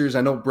mixers.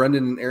 I know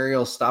Brendan and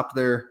Ariel stopped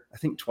there, I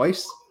think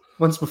twice.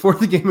 Once before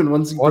the game and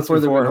once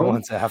before they went home.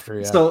 Once after,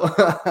 yeah.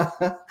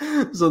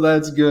 So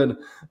that's good.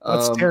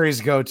 What's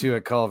Terry's go-to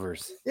at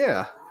Culver's?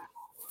 Yeah.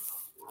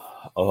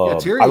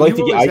 Terry, I like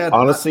to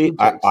honestly,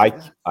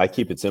 I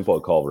keep it simple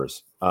at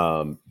Culver's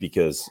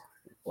because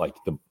like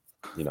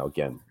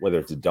again, whether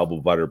it's a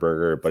double butter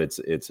burger, but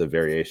it's a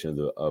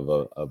variation of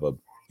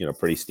a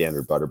pretty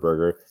standard butter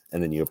burger,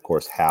 and then you of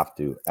course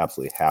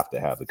absolutely have to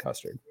have the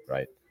custard,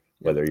 right?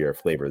 Whether you're a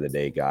flavor of the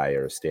day guy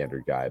or a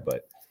standard guy,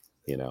 but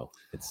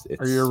it's.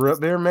 Are you a root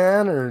beer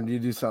man or do you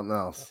do something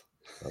else?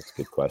 That's a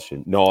good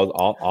question. No,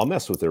 I'll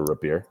mess with their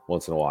root bear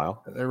once in a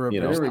while. Their root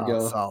beer, there we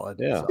go. Solid.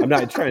 Yeah, I'm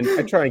not trying.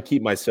 I try and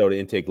keep my soda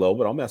intake low,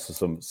 but I'll mess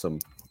with some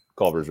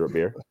Culver's root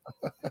beer.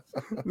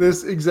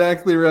 This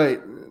exactly right.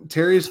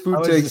 Terry's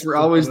food takes were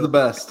always the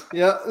best.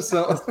 Yeah,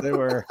 so they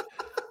were.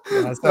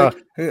 Yeah, so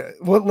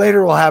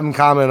later we'll have him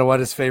comment on what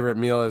his favorite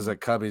meal is at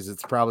Cubby's.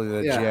 It's probably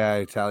the J.I.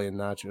 Italian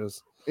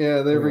nachos.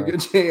 Yeah, there we go.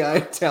 J.I.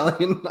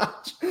 Italian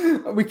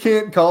nachos. We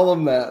can't call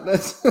them that.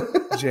 That's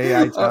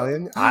J.I.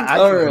 Italian. I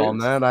can call them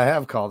that. I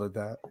have called it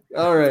that.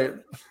 All right.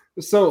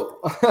 So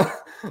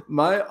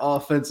my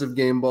offensive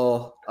game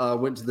ball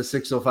went to the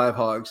 605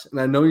 Hogs,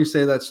 and I know you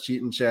say that's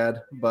cheating, Chad,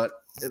 but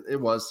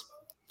it was.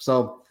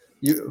 So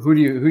who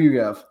do you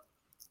have?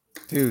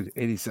 Dude,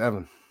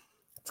 87.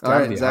 All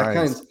right, Zach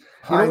Hines.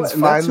 Hines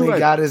finally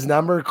got his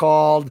number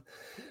called.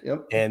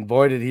 Yep. And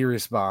boy, did he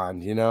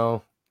respond. He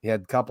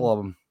had a couple of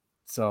them.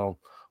 So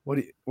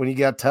when you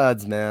got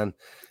Tuds, man,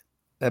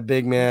 that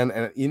big man,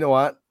 and you know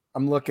what?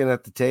 I'm looking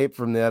at the tape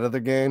from that other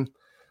game.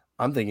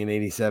 I'm thinking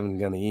 87 is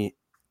going to eat.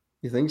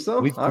 You think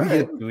so? We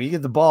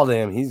get the ball to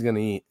him. He's going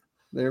to eat.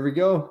 There we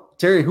go.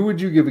 Terry, who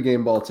would you give a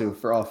game ball to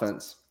for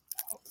offense?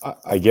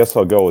 I guess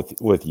I'll go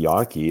with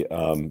Yankee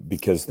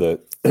because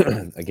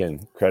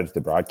again, credit to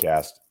the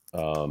broadcast.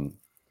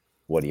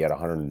 He had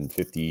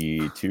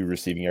 152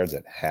 receiving yards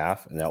at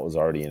half, and that was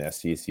already an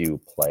SDSU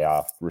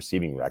playoff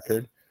receiving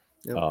record.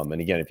 Yep. And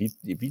again,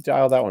 if you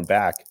dial that one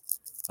back,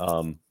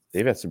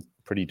 they've had some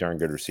pretty darn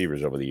good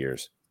receivers over the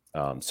years.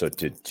 So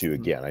to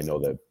again, I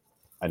know it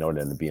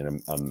ended up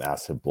being a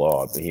massive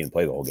blowout, but he didn't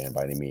play the whole game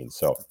by any means.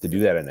 So to do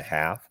that in a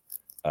half,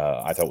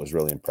 I thought was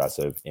really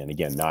impressive. And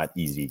again, not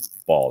easy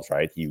balls,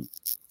 right? He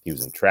he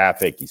was in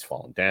traffic, he's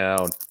falling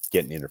down,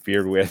 getting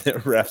interfered with. The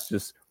refs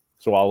just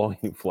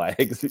swallowing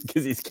flags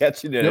because he's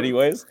catching it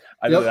anyways.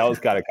 I thought that was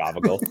kind of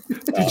comical.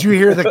 Did you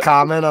hear the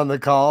comment on the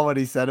call, what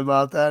he said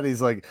about that?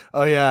 He's like,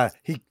 oh yeah,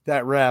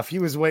 that ref, he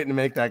was waiting to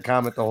make that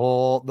comment the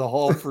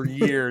whole for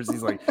years.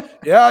 He's like,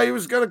 yeah, he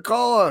was gonna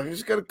call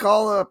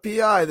a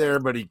PI there,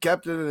 but he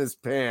kept it in his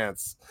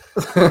pants.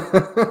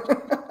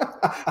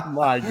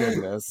 My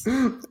goodness.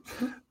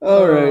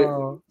 All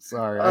right.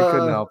 Sorry, I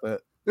couldn't help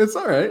it. It's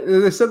all right.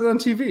 They said it on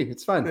TV.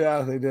 It's fine.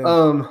 Yeah, they did.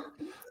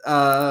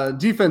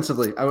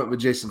 Defensively, I went with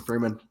Jason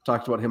Freeman.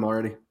 Talked about him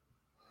already.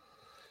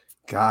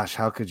 Gosh,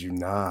 how could you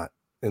not?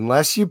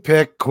 Unless you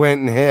pick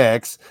Quentin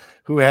Hicks,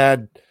 who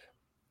had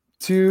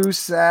 2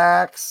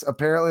 sacks.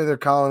 Apparently, they're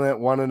calling it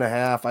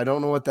 1.5. I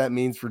don't know what that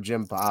means for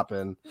Jim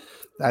Poppin.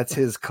 That's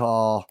his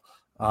call.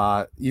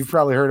 You've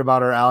probably heard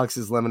about our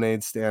Alex's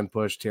Lemonade stand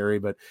push, Terry,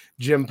 but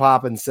Jim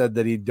Poppin said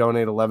that he'd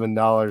donate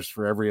 $11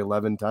 for every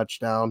 11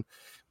 touchdown,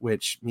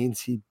 which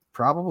means he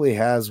probably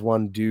has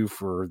one due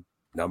for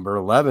number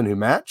 11, who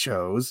Matt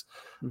chose,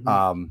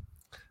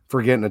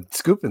 for getting a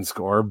scoop and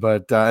score,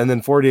 but and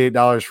then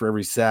 $48 for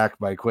every sack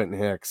by Quentin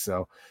Hicks.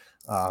 So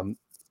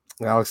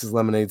Alex's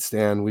Lemonade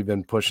stand, we've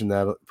been pushing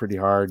that pretty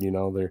hard.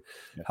 They're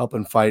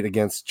helping fight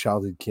against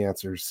childhood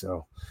cancer.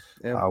 So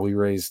we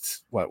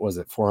raised, what was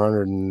it,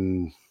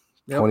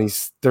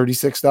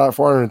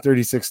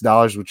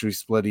 $436, which we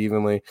split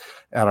evenly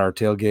at our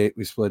tailgate.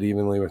 We split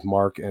evenly with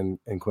Mark and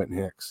Quentin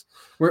Hicks.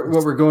 What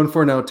we're going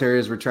for now, Terry,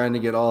 is we're trying to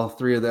get all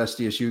 3 of the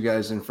SDSU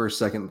guys in first,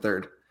 second, and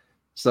third.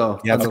 So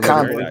it's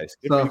very nice.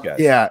 Good for you guys.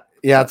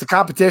 It's a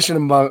competition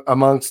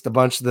amongst a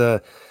bunch of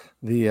the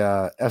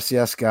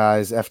FCS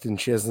guys. Efton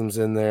Chisholm's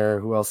in there.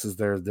 Who else is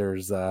there?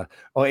 There's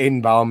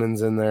Aiden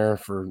Bauman's in there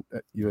for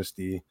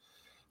USD.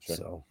 Sure.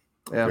 So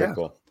very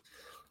cool.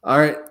 All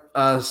right,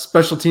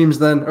 special teams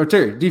then, or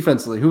Terry,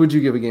 defensively, who would you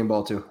give a game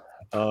ball to?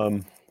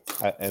 And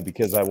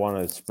because I want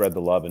to spread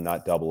the love and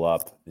not double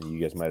up, and you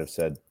guys might have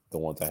said the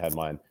ones I had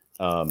mine.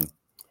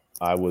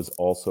 I was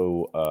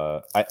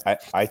also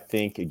I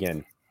think,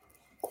 again,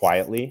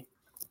 quietly,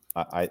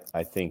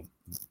 I think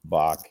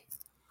Bach,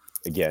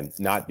 again,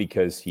 not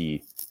because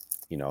he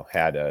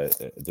had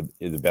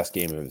the best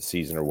game of the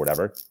season or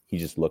whatever. He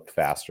just looked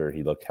faster,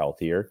 he looked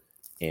healthier,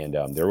 and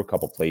there were a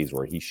couple plays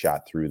where he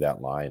shot through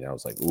that line, and I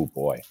was like, oh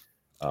boy.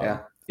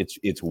 It's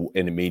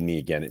and it made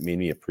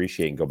me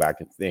appreciate and go back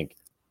and think,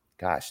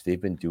 gosh,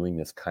 they've been doing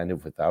this kind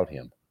of without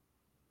him,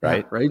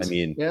 right? Yeah, right. I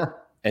mean,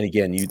 and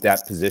again,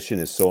 that position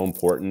is so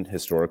important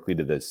historically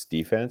to this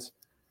defense.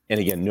 And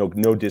again,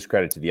 no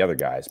discredit to the other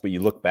guys, but you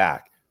look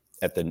back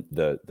at the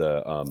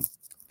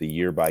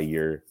year by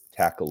year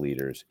tackle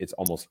leaders, it's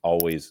almost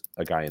always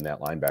a guy in that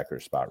linebacker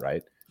spot,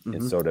 right?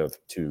 And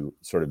to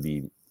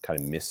be kind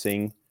of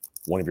missing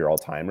one of your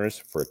all-timers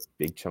for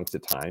big chunks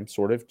of time,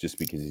 sort of, just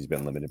because he's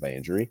been limited by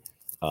injury,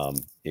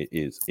 it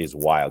is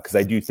wild. Because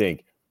I do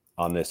think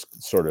on this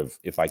sort of,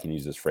 if I can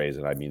use this phrase,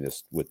 and I mean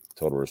this with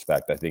total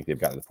respect, I think they've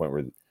gotten to the point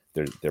where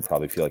they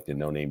probably feel like the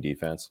no-name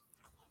defense,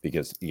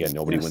 because again,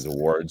 nobody wins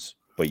awards,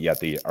 but yet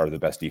they are the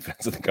best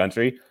defense in the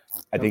country.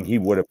 I think he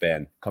would have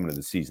been, coming to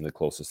the season, the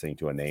closest thing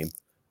to a name.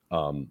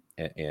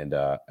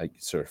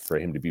 Sort of for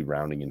him to be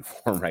rounding in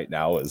form right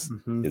now is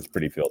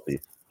pretty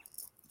filthy.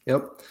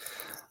 Yep.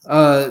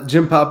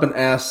 Jim Poppin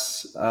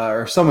asks,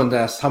 or someone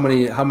asked, how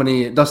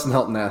many Dustin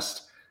Helton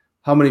asked,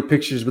 how many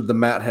pictures with the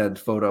Matt Head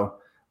photo?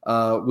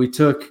 We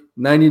took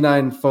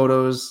 99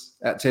 photos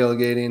at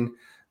tailgating,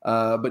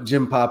 but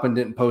Jim Poppin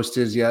didn't post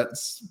his yet,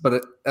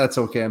 but that's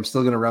okay. I'm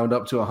still going to round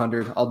up to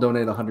 100. I'll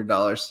donate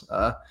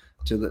 $100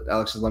 to the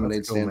Alex's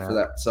Lemonade stand for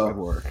that.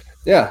 So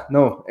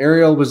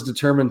Ariel was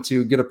determined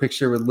to get a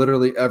picture with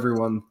literally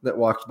everyone that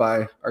walked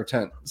by our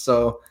tent.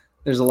 So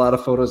there's a lot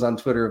of photos on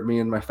Twitter of me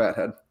and my fat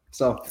head.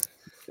 So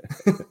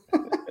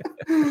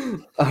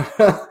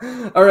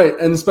all right,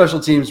 and special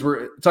teams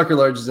were Tucker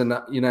Large is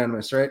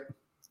unanimous, right?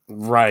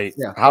 Right.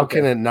 Yeah. How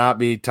can it not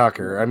be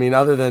Tucker? I mean,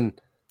 other than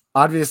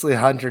obviously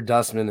Hunter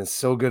Dustman is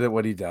so good at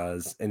what he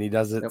does, and he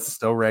does it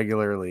so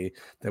regularly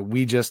that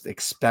we just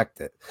expect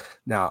it.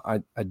 Now,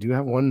 I do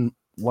have one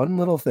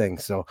little thing.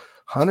 So,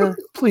 Hunter,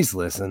 please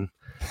listen.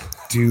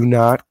 Do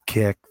not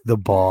kick the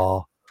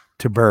ball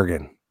to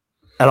Bergen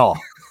at all,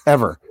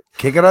 ever.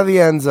 Kick it out of the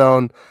end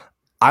zone.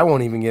 I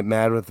won't even get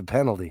mad with the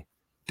penalty.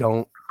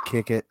 Don't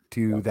kick it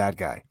to that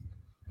guy.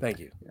 Thank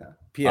you.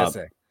 Yeah.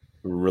 PSA.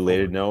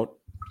 Related note,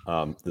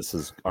 this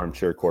is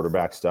armchair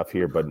quarterback stuff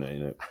here, but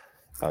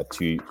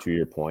to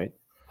your point,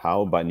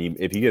 how about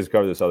if you guys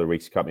cover this other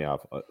weeks, cut me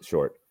off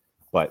short.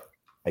 But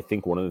I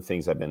think one of the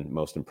things I've been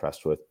most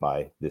impressed with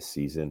by this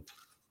season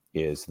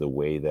is the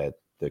way that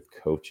the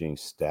coaching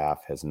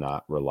staff has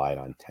not relied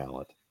on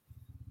talent.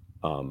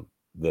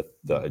 The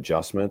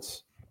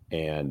adjustments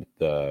and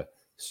the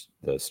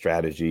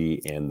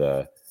strategy and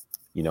the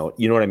you know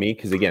what I mean?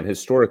 Because again,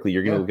 historically,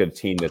 you're going to look at a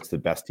team that's the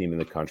best team in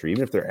the country,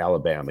 even if they're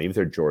Alabama, even if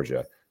they're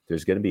Georgia.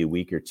 There's going to be a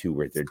week or two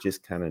where they're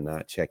just kind of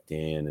not checked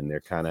in, and they're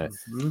kind of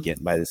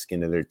getting by the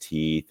skin of their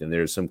teeth. And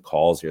there's some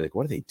calls you're like,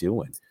 what are they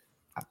doing?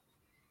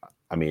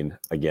 I mean,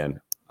 again,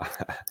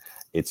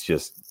 it's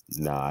just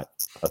not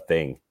a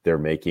thing. They're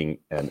making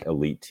an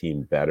elite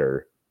team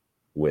better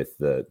with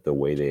the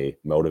way they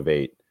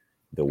motivate,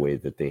 the way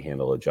that they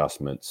handle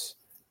adjustments.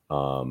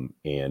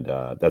 And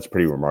that's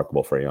pretty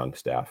remarkable for a young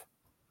staff.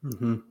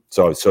 Mm-hmm.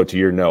 So to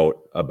your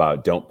note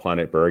about don't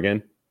punt at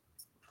Bergen,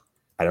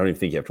 I don't even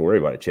think you have to worry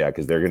about it, Chad,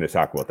 because they're going to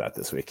talk about that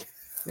this week.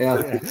 Yeah.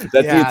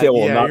 That detail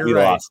will not be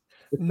right. lost.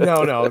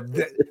 No,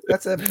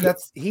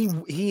 that's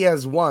he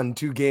has won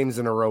 2 games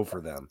in a row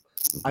for them.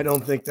 I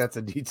don't think that's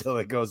a detail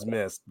that goes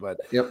missed, but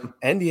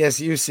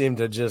NDSU seemed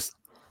to just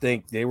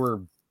think they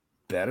were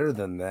better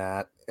than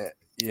that,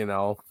 you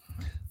know.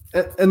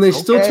 And they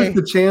still took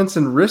the chance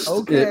and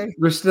risked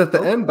it at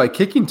the end by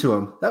kicking to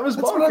him. That was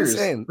bonkers. What I'm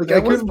saying. Like,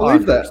 I couldn't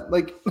believe that.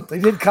 Like, they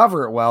did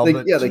cover it well,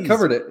 but they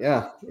covered it.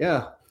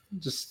 Yeah.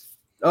 Just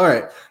all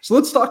right. So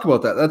let's talk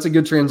about that. That's a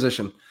good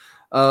transition.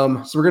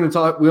 So we're going to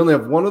talk. We only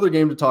have one other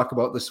game to talk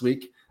about this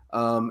week,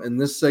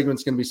 and this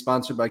segment's going to be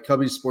sponsored by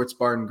Cubby's Sports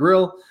Bar and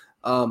Grill.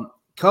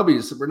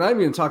 Cubby's. We're not even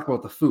going to talk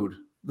about the food.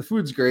 The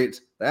food's great.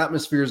 The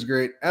atmosphere is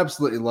great.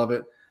 Absolutely love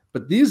it.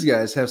 But these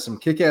guys have some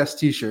kick-ass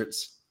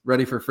T-shirts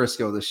ready for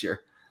Frisco this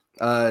year.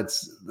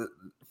 It's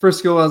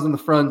Frisco is on the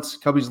front,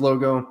 Cubby's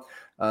logo,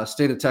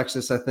 state of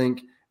Texas, I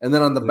think. And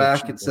then on the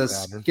back, it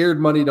says, "Scared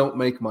money don't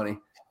make money."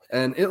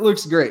 And it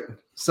looks great.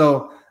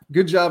 So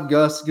good job,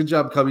 Gus. Good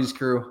job, Cubby's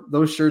crew.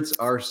 Those shirts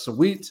are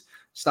sweet.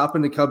 Stop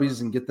into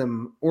Cubby's and get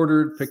them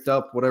ordered, picked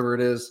up, whatever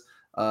it is,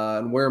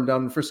 and wear them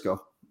down in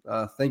Frisco.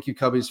 Thank you,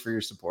 Cubby's, for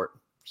your support.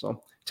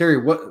 So,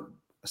 Terry,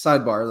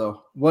 sidebar,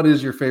 though, what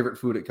is your favorite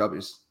food at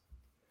Cubby's?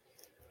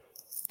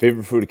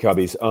 Favorite food at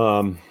Cubby's?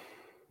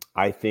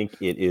 I think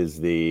it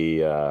is the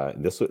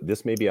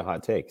this may be a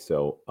hot take,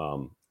 so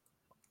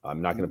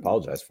I'm not going to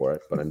apologize for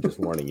it, but I'm just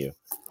warning you.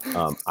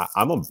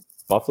 I'm a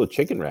buffalo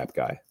chicken wrap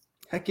guy.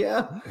 Heck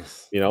yeah.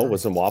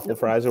 With some waffle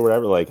fries or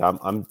whatever. Like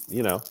I'm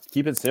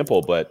keep it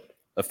simple but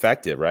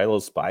effective, right? A little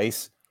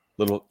spice,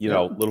 little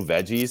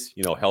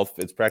veggies, health.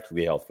 It's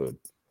practically health food.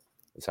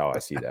 That's how I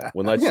see that.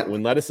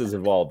 When lettuce is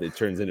involved, it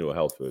turns into a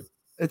health food.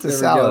 It's a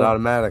salad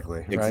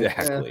automatically. Right?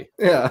 Exactly.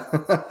 Yeah.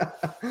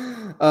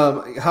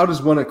 How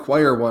does one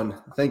acquire one?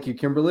 Thank you,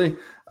 Kimberly.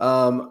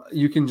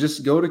 You can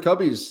just go to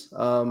Cubby's.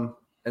 And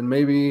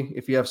maybe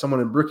if you have someone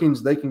in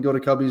Brookings, they can go to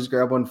Cubby's,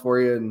 grab one for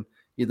you, and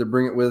either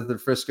bring it with to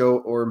Frisco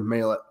or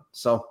mail it.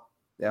 So,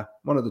 yeah,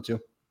 one of the two.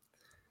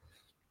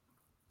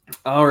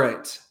 All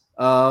right.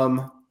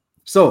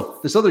 So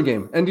this other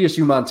game,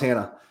 NDSU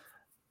Montana.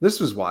 This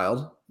was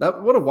wild.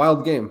 What a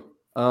wild game.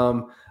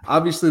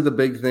 Obviously, the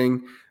big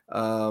thing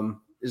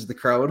is the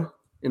crowd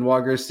in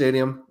Wagrace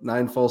Stadium.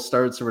 9 false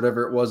starts or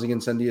whatever it was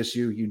against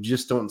NDSU. You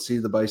just don't see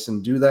the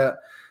Bison do that.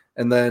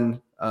 And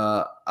then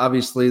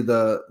obviously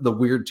the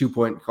weird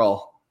 2-point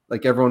call.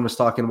 Like everyone was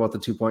talking about the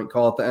 2-point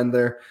call at the end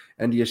there.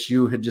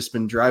 NDSU had just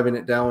been driving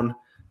it down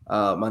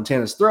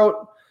Montana's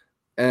throat.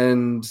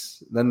 And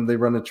then they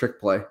run a trick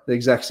play.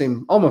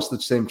 Almost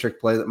the same trick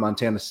play that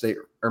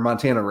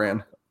Montana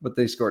ran, but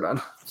they scored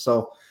on.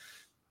 So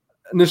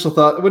initial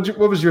thought,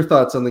 what was your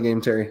thoughts on the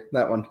game, Terry?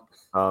 That one?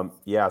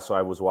 So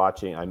I was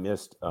watching. I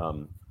missed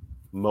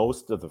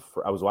most of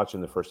I was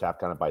watching the first half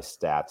kind of by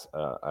stats.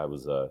 I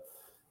was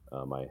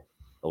my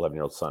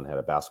 11-year-old son had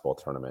a basketball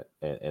tournament,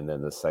 and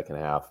then the second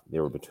half they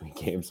were between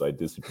games, so I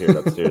disappeared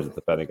upstairs at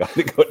the Pentagon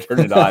to go turn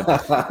it on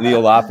in the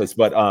old office.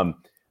 But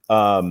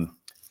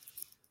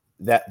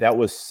that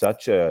was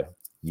such a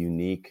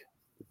unique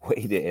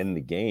way to end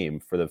the game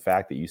for the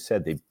fact that you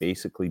said they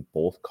basically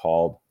both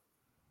called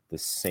the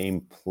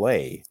same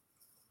play,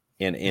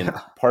 and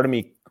part of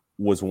me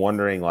was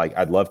wondering, like,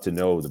 I'd love to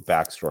know the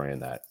backstory on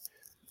that.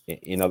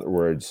 In other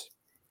words,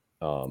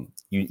 going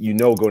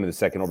to the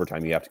second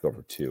overtime, you have to go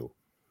for 2.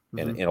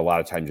 And a lot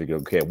of times you go,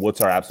 okay,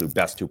 what's our absolute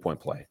best 2-point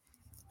play?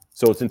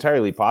 So it's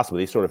entirely possible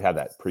they sort of had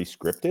that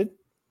pre-scripted,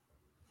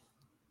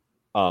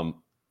 not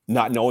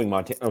knowing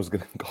Montana was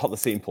going to call the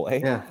same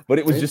play. Yeah, but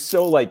it was just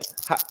so like,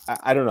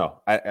 I don't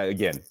know.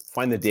 Again,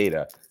 find the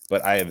data,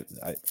 but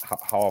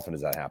how often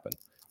does that happen?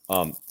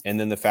 And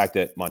then the fact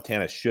that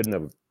Montana shouldn't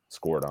have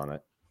scored on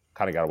it,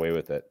 kind of got away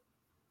with it,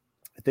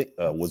 I think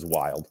was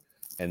wild.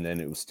 And then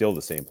it was still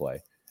the same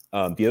play.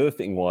 The other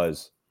thing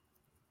was,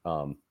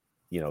 so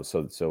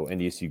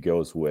NDSU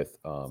goes with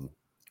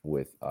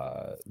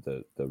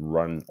the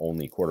run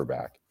only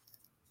quarterback,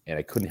 and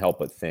I couldn't help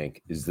but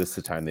think, is this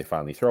the time they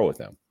finally throw with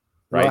him?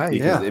 Right?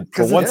 Because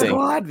for one thing,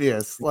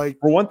 obvious. Like,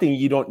 for one thing,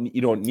 you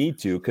don't need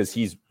to, because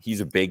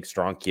he's a big,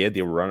 strong kid.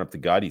 They were running up the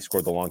gut. He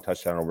scored the long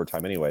touchdown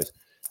overtime, anyways.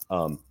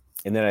 And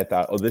then I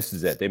thought, oh, this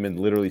is it. They've been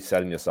literally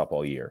setting this up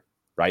all year,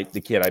 right?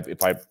 The kid,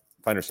 if I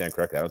understand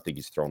correctly, I don't think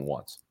he's thrown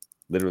once.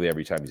 Literally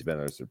every time he's been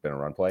there, there's been a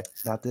run play.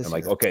 Not this. I'm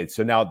like, okay,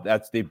 so now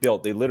they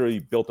literally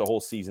built the whole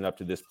season up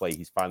to this play.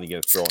 He's finally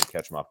going to throw and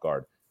catch him off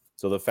guard.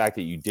 So the fact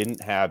that you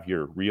didn't have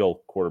your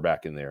real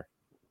quarterback in there,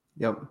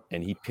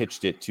 and he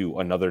pitched it to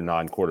another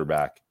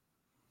non-quarterback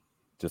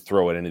to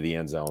throw it into the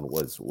end zone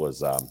was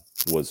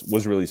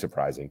really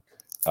surprising.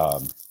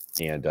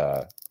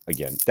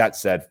 Again, that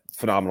said,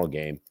 phenomenal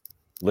game,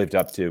 lived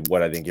up to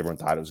what I think everyone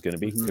thought it was going to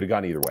be. Could have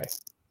gone either way.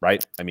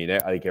 right? I mean, I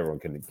think everyone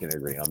can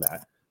agree on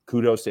that.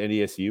 Kudos to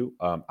NDSU.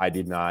 I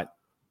did not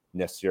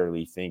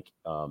necessarily think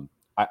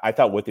I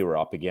thought what they were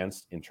up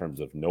against in terms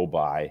of no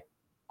bye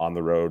on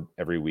the road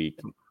every week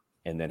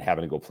and then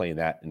having to go play in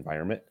that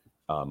environment.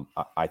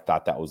 I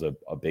thought that was a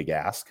big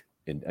ask.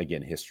 And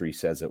again, history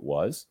says it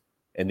was.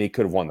 And they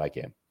could have won that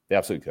game. They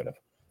absolutely could have.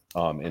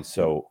 And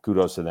so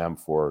kudos to them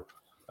for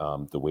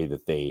the way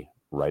that they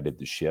righted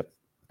the ship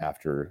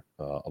after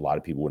a lot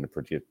of people wouldn't have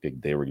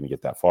predicted they were going to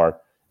get that far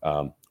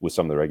with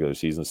some of the regular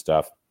season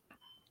stuff.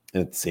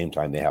 And at the same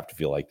time, they have to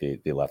feel like they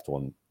left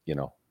one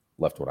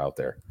out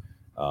there,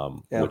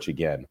 which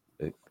again,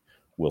 it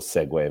will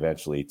segue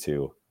eventually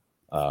to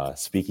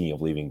speaking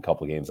of leaving a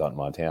couple games out in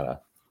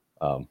Montana,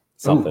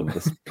 something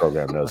this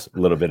program knows a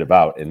little bit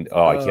about. And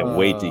I can't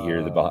wait to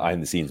hear the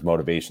behind the scenes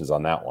motivations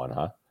on that one,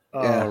 huh?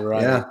 Yeah,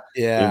 right. yeah.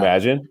 Yeah. Can you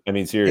imagine? I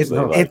mean, seriously,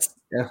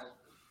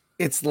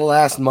 it's the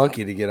last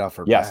monkey to get off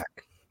her back.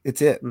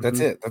 It's it.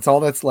 That's it. That's all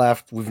that's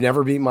left. We've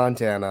never beat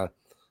Montana.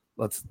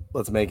 Let's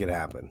make it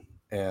happen.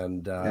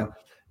 And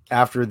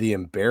after the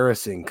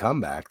embarrassing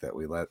comeback that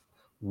we let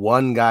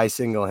one guy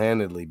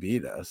single-handedly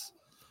beat us,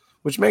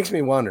 which makes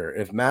me wonder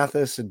if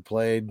Mathis had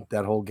played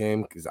that whole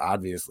game, because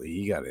obviously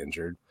he got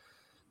injured,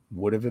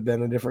 would have it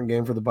been a different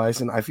game for the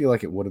Bison? I feel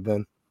like it would have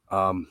been.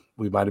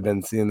 We might have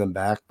been seeing them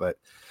back, but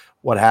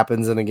what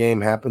happens in a game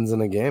happens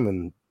in a game,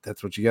 and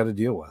that's what you got to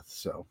deal with.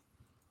 So,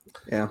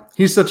 yeah,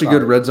 he's such a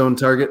good red zone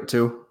target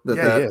too.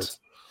 That is.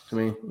 To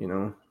me,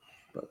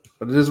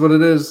 but it is what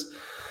it is.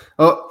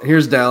 Oh,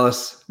 here's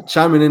Dallas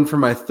chiming in for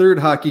my third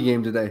hockey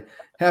game today.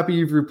 Happy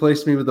you've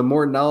replaced me with a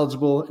more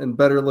knowledgeable and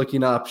better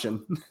looking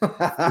option.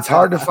 It's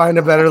hard to find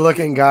a better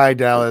looking guy,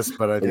 Dallas,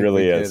 but I think it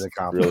really is.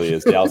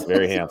 Dallas,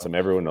 very handsome.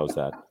 Everyone knows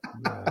that.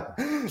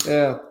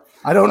 Yeah.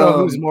 I don't know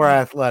who's more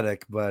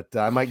athletic, but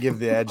I might give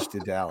the edge to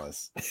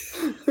Dallas.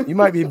 You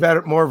might be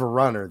more of a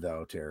runner,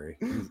 though, Terry.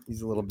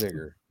 He's a little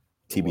bigger.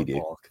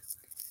 TBD.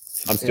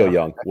 I'm still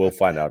young. We'll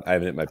find out. I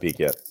haven't hit my peak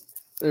yet.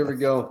 There we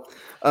go.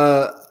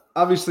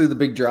 Obviously, the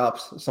big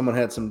drops. Someone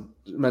had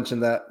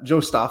mentioned that.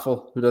 Joe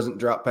Stoffel, who doesn't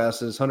drop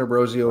passes. Hunter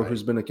Brosio,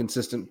 who's been a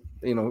consistent,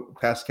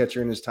 pass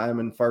catcher in his time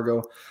in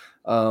Fargo.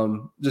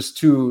 Just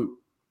two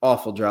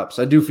awful drops.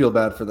 I do feel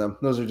bad for them.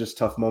 Those are just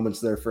tough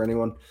moments there for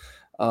anyone.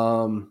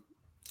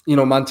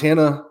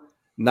 Montana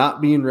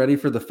not being ready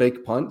for the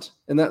fake punt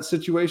in that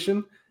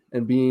situation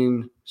and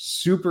being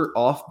super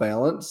off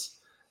balance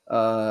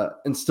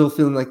and still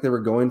feeling like they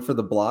were going for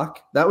the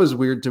block. That was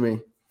weird to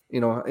me.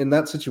 In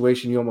that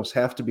situation, you almost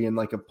have to be in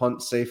like a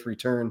punt safe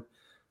return.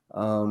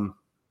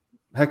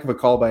 Heck of a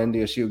call by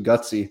NDSU,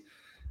 gutsy.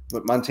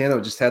 But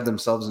Montana just had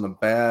themselves in a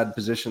bad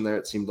position there,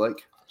 it seemed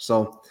like.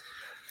 So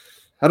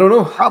I don't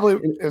know.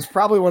 It's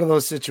probably one of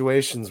those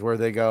situations where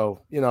they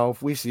go,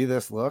 if we see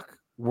this look,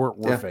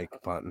 we're fake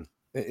punting.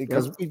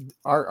 Because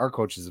our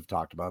coaches have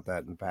talked about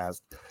that in the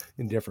past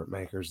in different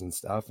makers and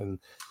stuff. And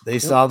they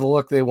saw the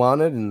look they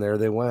wanted, and there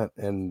they went.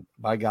 And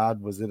by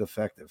God, was it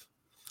effective.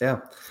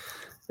 Yeah.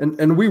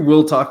 And we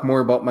will talk more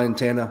about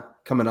Montana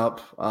coming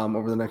up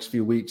over the next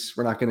few weeks.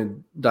 We're not going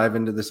to dive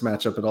into this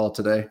matchup at all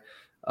today.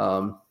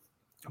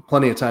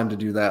 Plenty of time to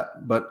do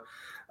that. But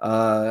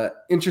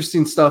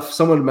interesting stuff.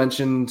 Someone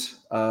mentioned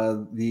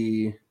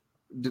the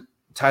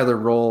Tyler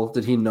Roll.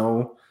 Did he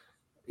know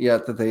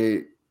yet that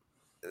they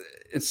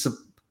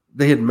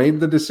had made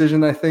the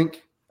decision? I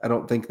think. I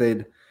don't think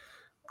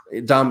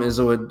Dom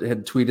Izzo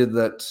had tweeted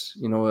that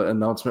an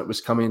announcement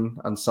was coming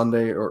on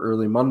Sunday or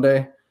early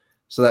Monday.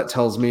 So that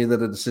tells me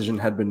that a decision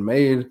had been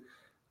made.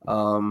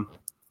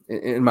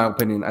 In my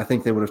opinion, I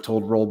think they would have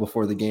told Roll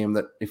before the game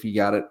that if he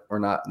got it or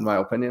not, in my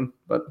opinion.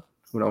 But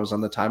who knows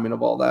on the timing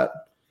of all that.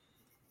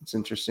 It's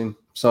interesting.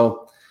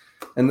 So,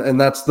 and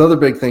that's the other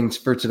big things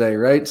for today,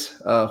 right?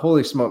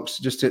 Holy smokes,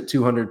 just hit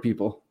 200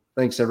 people.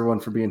 Thanks, everyone,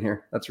 for being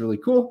here. That's really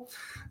cool.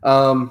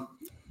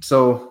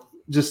 So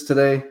just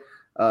today,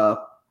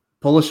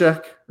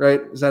 Polishek, right?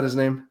 Is that his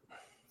name?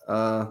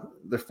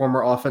 The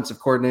former offensive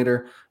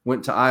coordinator,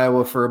 went to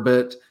Iowa for a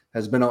bit,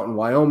 has been out in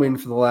Wyoming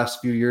for the last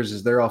few years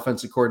as their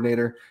offensive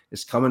coordinator,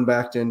 is coming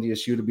back to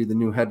NDSU to be the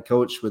new head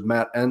coach with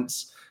Matt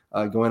Entz,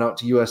 going out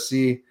to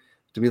USC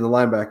to be the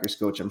linebackers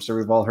coach. I'm sure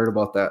we've all heard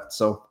about that.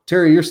 So,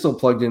 Terry, you're still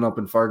plugged in up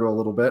in Fargo a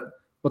little bit.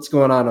 What's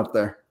going on up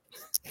there?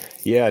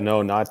 Yeah,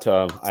 no, not.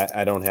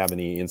 I don't have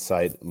any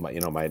insight. My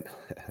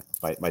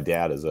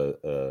dad is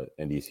a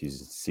NDSU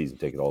season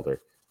ticket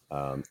holder,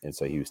 and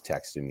so he was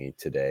texting me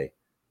today.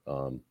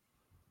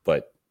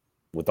 But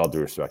with all due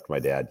respect to my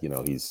dad,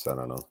 he's, I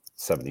don't know,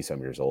 70-some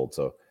years old.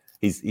 So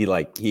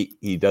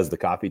he does the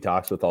coffee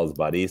talks with all his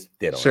buddies.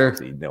 They don't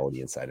actually know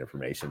the inside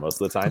information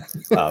most of the time.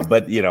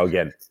 But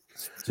again,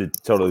 to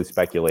totally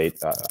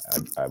speculate,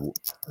 I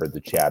heard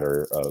the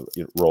chatter of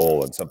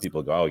Roll, and some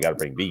people go, "Oh, we got to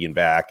bring Vegan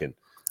back," and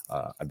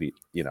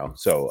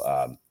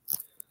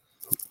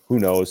who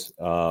knows?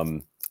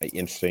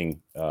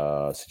 Interesting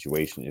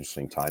situation,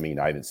 interesting timing.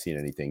 I haven't seen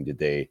anything. Did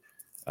they?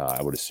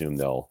 I would assume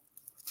they'll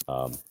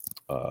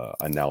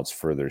announce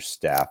further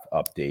staff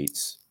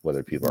updates,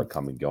 whether people are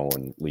coming,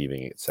 going,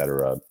 leaving,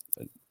 etc.,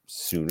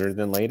 sooner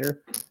than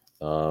later.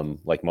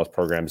 like most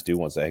programs do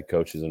once the head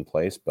coach is in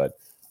place. But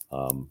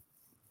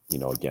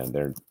again,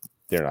 they're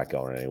not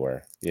going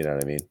anywhere. You know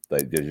what I mean?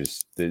 Like they're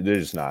just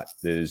not.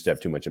 They just have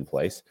too much in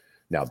place.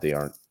 Now they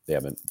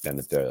haven't been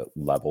at the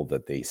level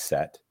that they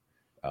set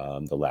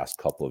the last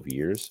couple of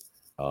years,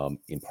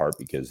 in part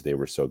because they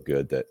were so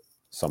good that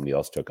somebody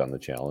else took on the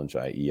challenge,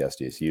 i.e.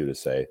 SDSU, to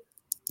say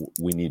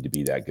we need to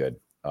be that good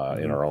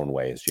in our own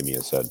way, as Jimmy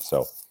has said.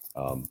 So,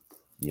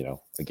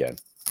 again,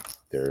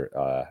 they're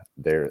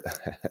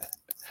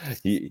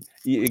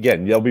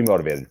again, they'll be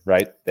motivated,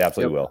 right? They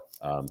absolutely will.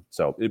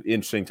 So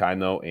interesting time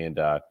though, and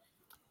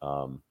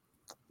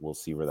we'll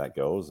see where that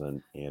goes.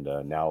 And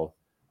now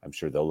I'm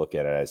sure they'll look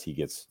at it as he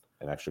gets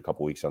an extra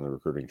couple weeks on the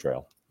recruiting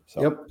trail.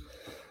 So. Yep.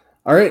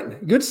 All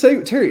right. Good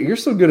segue. Terry, you're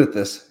so good at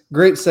this.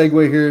 Great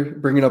segue here,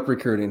 bringing up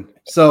recruiting.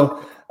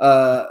 So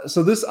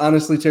this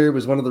honestly, Terry,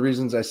 was one of the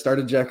reasons I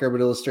started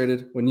Jackrabbit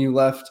Illustrated. When you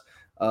left,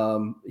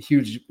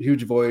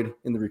 huge void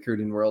in the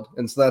recruiting world.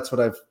 And so that's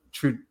what I've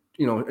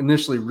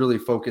initially really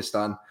focused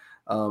on.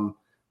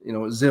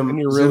 Zim, and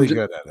you're really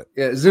good at it.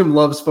 Yeah. Zim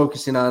loves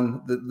focusing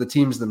on the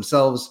teams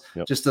themselves,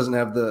 Yep. Just doesn't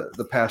have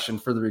the passion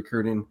for the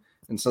recruiting.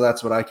 And so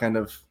that's what I kind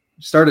of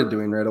started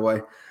doing right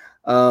away.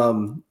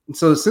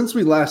 So since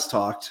we last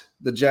talked,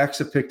 the Jacks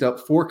have picked up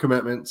 4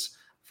 commitments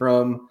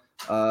from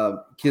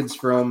kids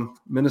from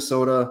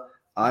Minnesota,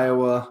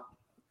 Iowa,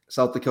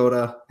 South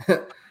Dakota,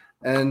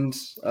 and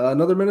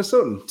another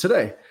Minnesotan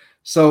today.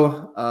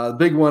 So the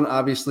big one,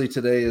 obviously,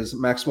 today is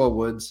Maxwell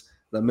Woods,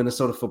 the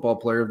Minnesota Football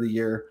Player of the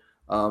Year.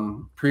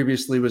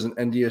 Previously was an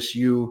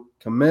NDSU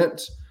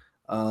commit.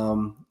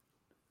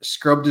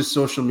 Scrubbed his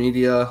social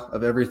media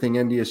of everything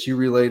NDSU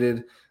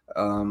related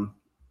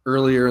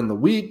earlier in the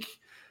week.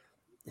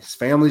 His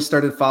family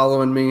started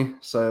following me,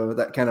 so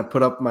that kind of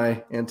put up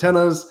my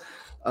antennas.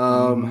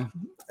 And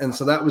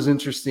so that was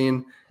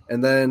interesting.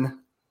 And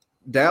then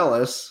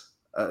Dallas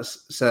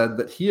said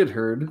that he had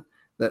heard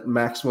that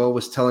Maxwell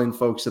was telling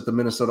folks at the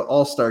Minnesota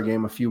All-Star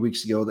game a few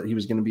weeks ago that he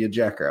was going to be a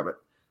Jackrabbit.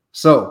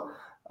 So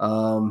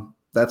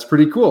that's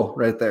pretty cool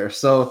right there.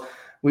 So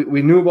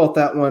we knew about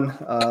that one.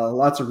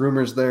 Lots of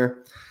rumors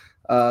there.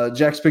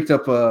 Jack's picked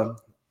up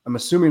I'm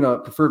assuming a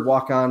preferred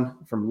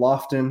walk-on from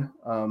Lofton,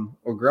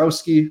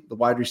 Ogrowski, the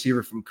wide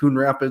receiver from Coon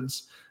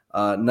Rapids.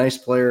 Nice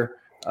player,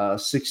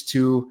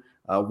 6'2",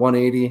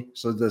 180.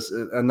 So this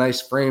a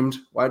nice framed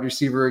wide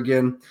receiver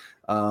again.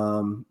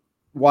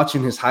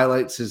 Watching his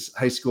highlights, his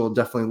high school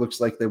definitely looks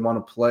like they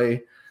want to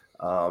play,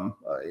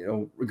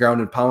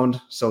 ground and pound.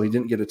 So he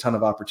didn't get a ton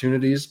of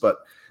opportunities, but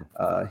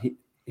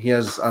he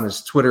has on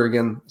his Twitter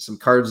again some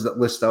cards that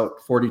list out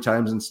 40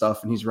 times and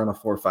stuff, and he's run a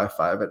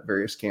 4.55 at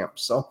various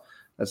camps. So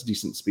that's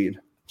decent speed.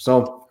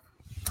 So,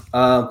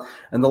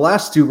 and the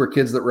last 2 were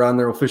kids that were on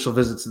their official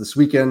visits this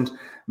weekend.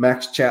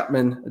 Max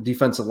Chapman, a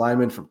defensive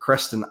lineman from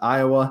Creston,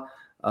 Iowa,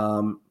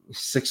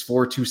 6'4",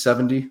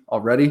 270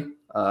 already.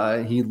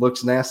 He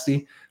looks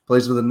nasty,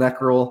 plays with a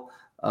neck roll.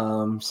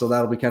 So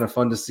that'll be kind of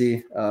fun to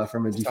see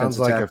from a defensive Sounds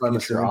like tackle. a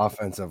future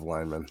offensive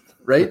lineman.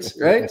 Right.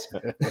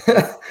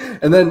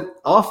 And then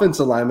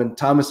offensive lineman,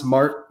 Thomas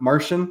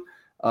Martian,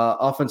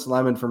 offensive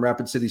lineman from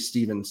Rapid City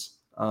Stevens.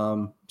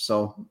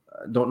 So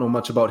I don't know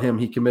much about him.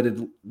 He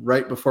committed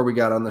right before we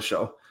got on the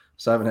show,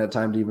 so I haven't had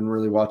time to even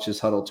really watch his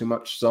huddle too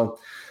much. So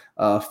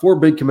 4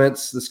 big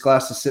commits. This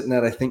class is sitting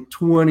at, I think,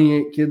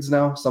 28 kids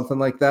now, something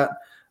like that.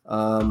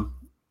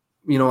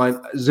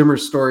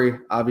 Zimmer's story,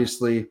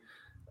 obviously,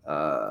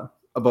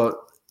 about,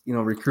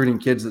 recruiting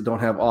kids that don't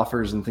have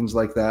offers and things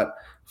like that.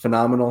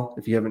 Phenomenal.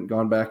 If you haven't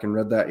gone back and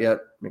read that yet,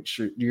 make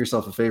sure do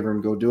yourself a favor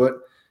and go do it.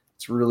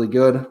 It's really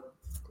good.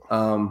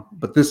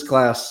 But this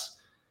class,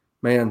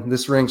 man,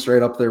 this ranks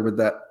right up there with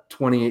that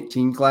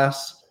 2018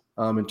 class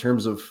in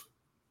terms of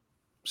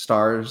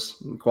stars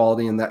and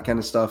quality and that kind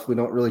of stuff. We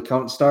don't really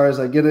count stars.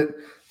 I get it.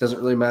 Doesn't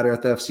really matter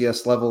at the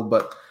FCS level,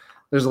 but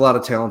there's a lot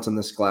of talent in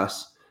this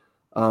class.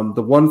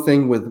 The one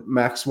thing with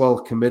Maxwell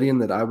committing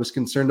that I was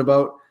concerned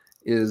about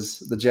is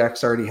the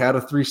Jacks already had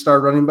a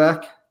 3-star running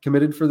back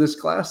committed for this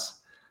class.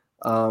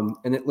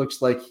 And it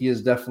looks like he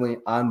is definitely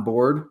on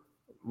board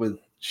with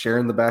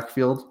sharing the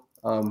backfield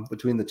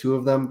between the 2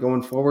 of them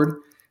going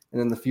forward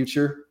and in the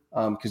future,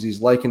 because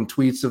he's liking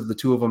tweets of the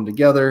 2 of them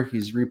together.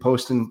 He's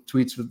reposting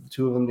tweets with the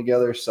 2 of them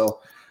together. So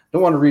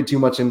don't want to read too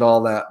much into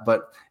all that,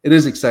 but it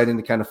is exciting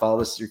to kind of follow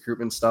this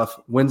recruitment stuff.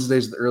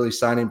 Wednesday's the early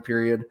signing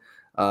period.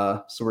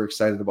 So we're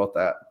excited about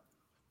that.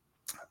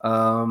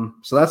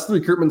 So that's the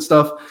recruitment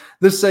stuff.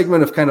 This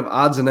segment of kind of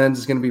odds and ends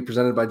is going to be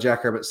presented by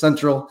Jackrabbit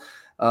Central.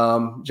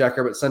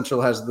 Jackrabbit Central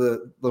has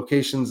the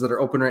locations that are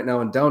open right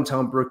now in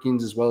downtown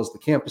Brookings, as well as the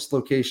campus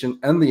location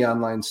and the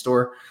online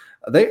store.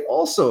 They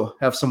also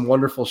have some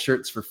wonderful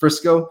shirts for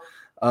Frisco.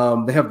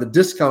 They have the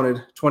discounted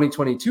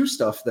 2022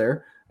 stuff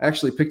there. I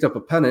actually picked up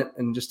a pennant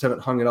and just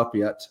haven't hung it up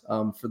yet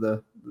for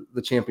the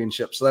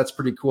championship. So that's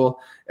pretty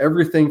cool.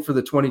 Everything for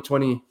the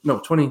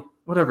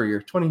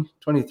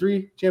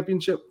 2023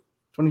 championship.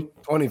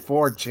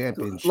 2024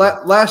 championship.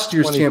 Last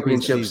year's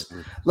championships.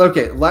 Season.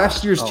 Okay,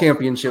 last year's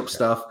championship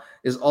stuff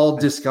is all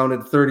discounted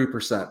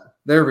 30%.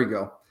 There we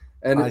go.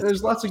 And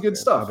there's lots of good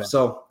stuff.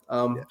 So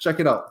Check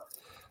it out.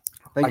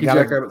 Thank you, Jack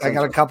Jackrabbit I got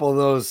a Central. couple of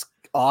those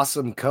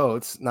awesome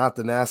coats, not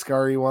the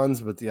NASCAR-y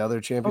ones, but the other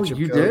championship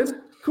you coats.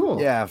 did?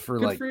 Cool. Yeah, for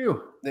Good like, for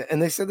you.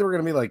 and they said they were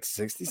going to be like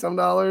 $60-some,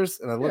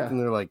 and I looked and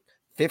they're like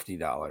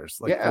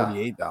 $50, like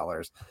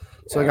 $48.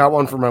 So I got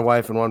one for my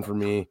wife and one for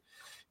me,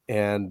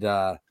 and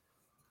I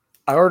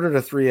ordered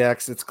a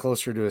 3X. It's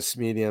closer to a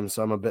medium,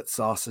 so I'm a bit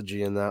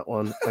sausagey in that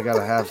one. I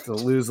gotta have to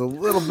lose a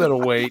little bit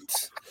of weight.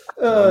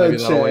 Maybe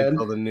that'll wait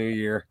till the new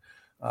year.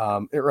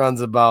 It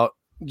runs about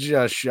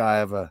just shy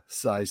of a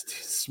size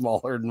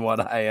smaller than what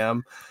I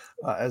am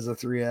as a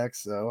 3X.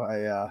 So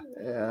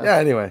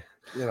anyway,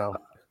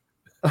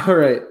 All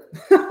right.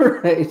 All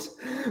right.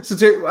 So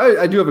Terry,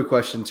 I do have a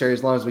question, Terry,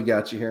 as long as we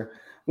got you here.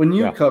 When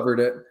you covered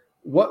it,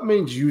 what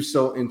made you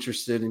so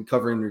interested in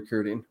covering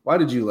recruiting? Why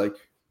did you like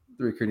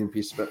the recruiting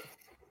piece of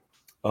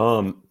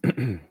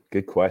it?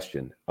 Good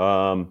question.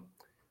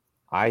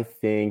 I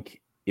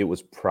think it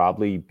was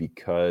probably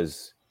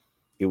because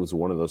it was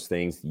one of those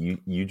things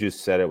you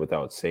just said it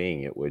without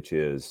saying it, which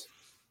is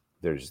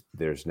there's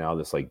now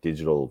this like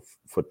digital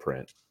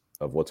footprint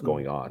of what's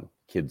going on,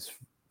 kids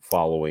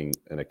following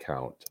an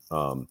account.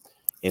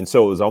 And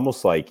so it was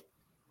almost like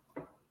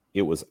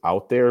it was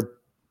out there,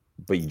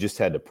 but you just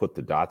had to put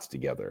the dots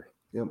together.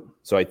 Yep.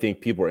 So I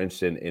think people are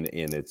interested in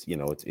it's,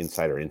 it's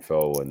insider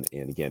info. And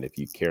again, if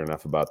you care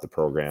enough about the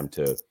program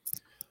to,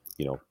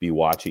 be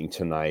watching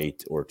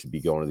tonight or to be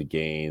going to the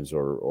games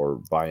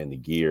or buying the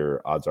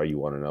gear, odds are you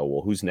want to know,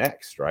 well, who's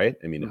next, right?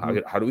 I mean,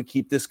 how do we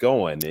keep this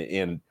going?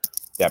 And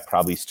that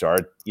probably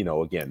started,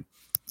 again,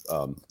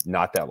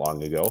 not that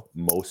long ago.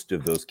 Most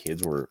of those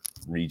kids were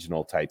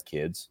regional type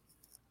kids.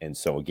 And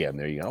so again,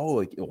 there you go.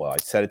 Oh, well, I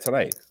said it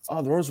tonight.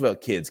 Oh, the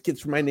Roosevelt kids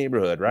from my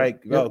neighborhood, right?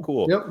 Yep. Oh,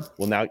 cool. Yep.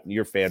 Well, now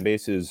your fan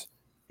base is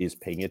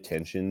paying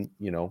attention,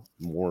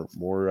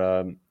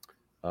 more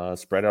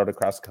spread out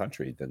across the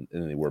country than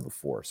they were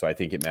before. So I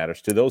think it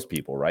matters to those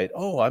people, right?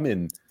 Oh, I'm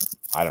in,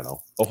 I don't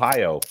know,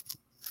 Ohio.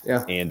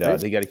 Yeah. And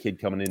they got a kid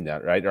coming in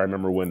that, right? I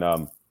remember when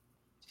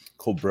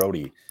Cole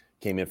Brody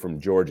came in from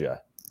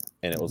Georgia,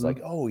 and it was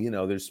like, oh,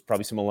 there's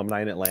probably some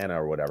alumni in Atlanta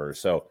or whatever.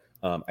 So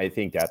I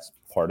think that's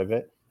part of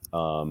it.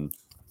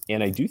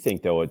 And I do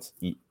think, though,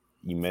 you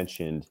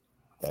mentioned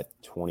that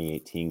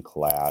 2018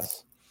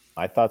 class.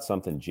 I thought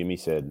something Jimmy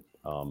said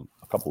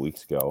a couple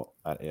weeks ago.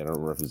 I don't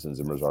remember if it was in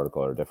Zimmer's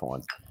article or a different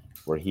one,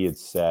 where he had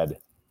said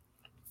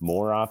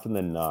more often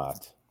than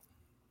not,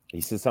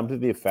 he said something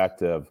to the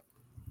effect of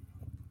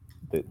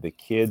the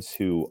kids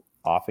who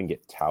often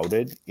get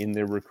touted in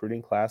their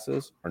recruiting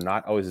classes are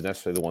not always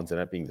necessarily the ones that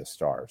end up being the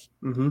stars.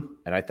 And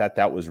I thought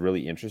that was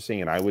really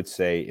interesting. And I would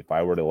say if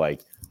I were to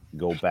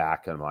go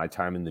back on my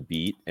time in the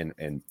beat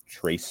and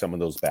trace some of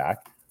those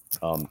back,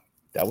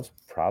 that was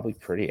probably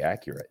pretty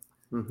accurate.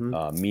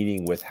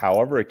 Meaning with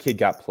however a kid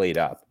got played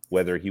up,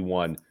 whether he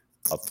won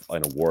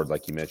an award,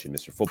 like you mentioned,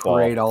 Mr. Football,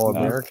 Great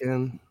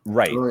All-American,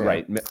 right.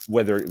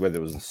 Whether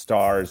it was the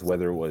stars,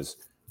 whether it was,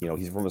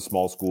 he's from a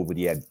small school, but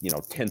he had,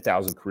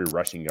 10,000 career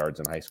rushing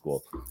yards in high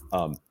school.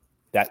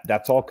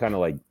 That's all kind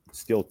of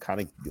still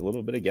kind of a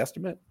little bit of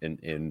guesstimate.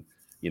 And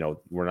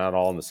we're not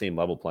all on the same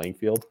level playing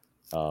field.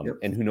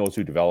 And who knows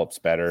who develops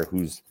better,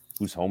 who's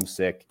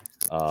homesick,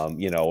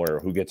 or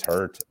who gets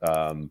hurt,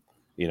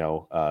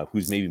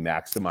 who's maybe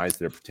maximized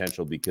their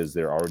potential because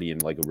they're already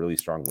in a really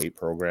strong weight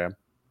program.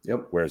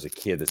 Whereas a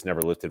kid that's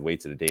never lifted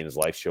weights in a day in his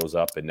life shows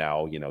up and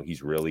now,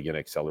 he's really going to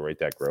accelerate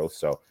that growth.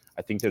 So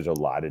I think there's a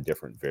lot of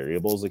different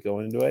variables that go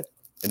into it.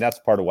 And that's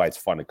part of why it's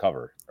fun to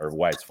cover or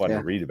why it's fun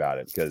to read about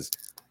it. Because,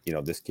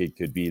 this kid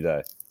could be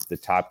the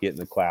top get in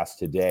the class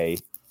today.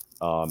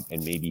 And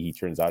maybe he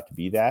turns out to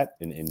be that.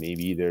 And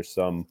maybe there's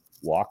some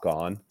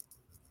walk-on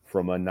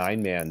from a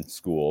 9-man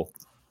school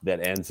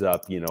that ends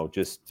up, you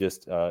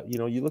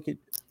look at,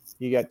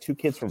 you got 2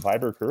 kids from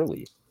Viber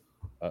Curley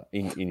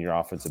in your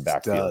offensive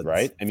backfield,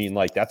 right? I mean,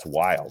 that's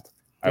wild.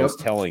 I was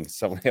telling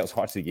someone I was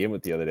watching the game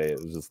with the other day,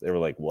 it was just, they were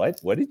like,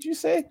 what did you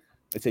say?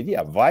 I said,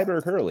 yeah,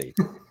 Viber Curley.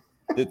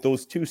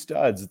 Those 2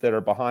 studs that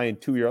are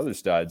behind 2 of your other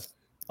studs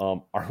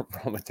are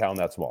from a town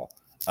that small.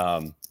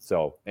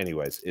 So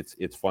anyways,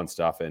 it's fun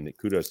stuff, and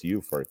kudos to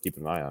you for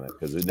keeping an eye on it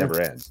because it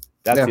never ends.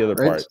 That's the other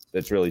part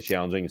that's really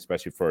challenging,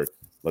 especially for,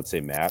 let's say,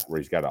 Matt,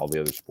 where he's got all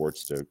the other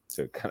sports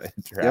to kind of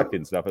interact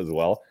and stuff as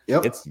well.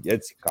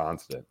 It's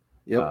constant.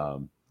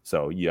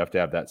 So you have to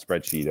have that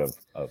spreadsheet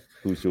of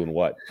who's doing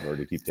what in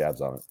order to keep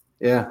tabs on it.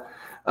 Yeah.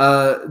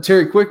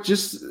 Terry, quick,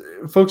 just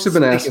folks have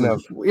been asking.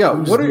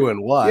 What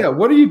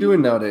are you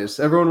doing nowadays?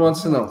 Everyone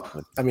wants to know.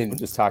 I mean, we're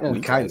just talking.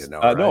 We kind of know.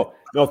 Right?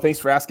 No, thanks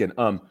for asking.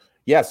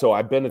 So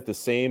I've been at the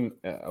same.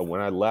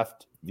 When I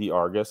left the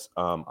Argus,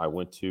 I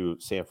went to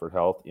Sanford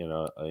Health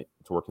to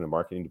work in the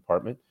marketing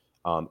department.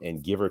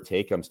 And give or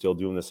take, I'm still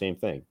doing the same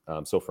thing.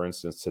 So, for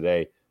instance,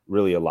 today,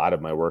 really a lot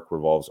of my work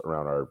revolves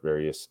around our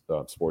various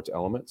sports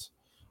elements.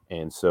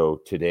 And so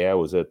today I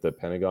was at the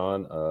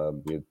Pentagon,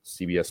 the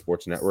CBS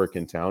Sports Network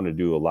in town to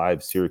do a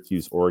live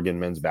Syracuse-Oregon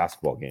men's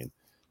basketball game.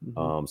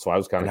 So I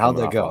was kind of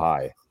coming off a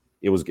high.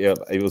 It was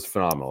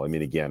phenomenal. I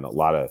mean, again, a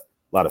lot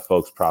of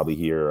folks probably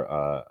here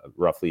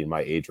roughly in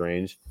my age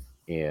range.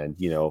 And,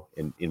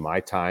 in my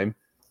time,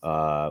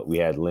 we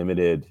had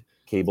limited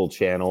cable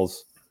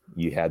channels.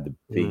 You had the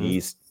Big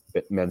East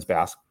men's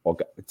basketball,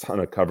 got a ton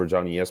of coverage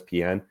on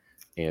ESPN.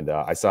 And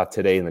I saw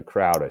today in the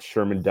crowd a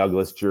Sherman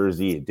Douglas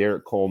jersey, a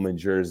Derek Coleman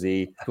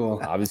jersey,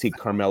 obviously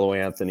Carmelo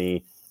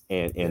Anthony,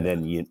 and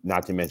then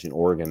not to mention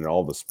Oregon and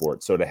all the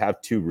sports. So to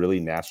have two really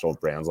national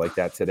brands like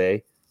that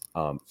today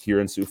here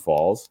in Sioux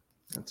Falls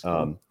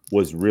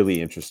was really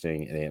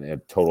interesting and a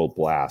total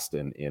blast.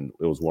 And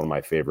it was one of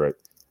my favorite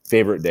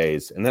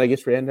days. And then I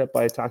guess we ended up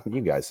by talking to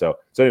you guys. So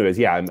anyways,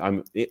 yeah,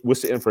 I'm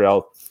with the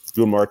NFRL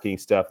doing marketing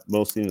stuff,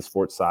 mostly in the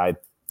sports side,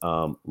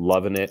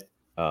 loving it.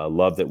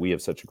 Love that we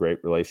have such a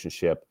great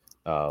relationship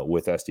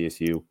with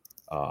SDSU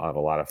on a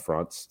lot of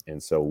fronts.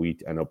 And so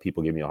I know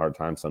people give me a hard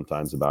time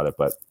sometimes about it,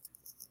 but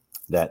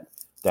that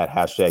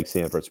hashtag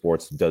Sanford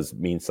Sports does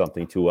mean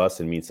something to us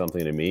and means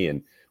something to me.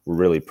 And we're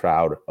really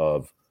proud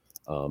of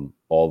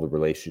all the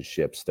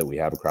relationships that we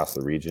have across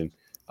the region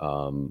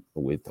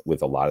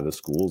with a lot of the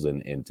schools,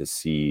 and to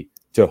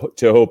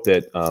hope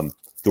that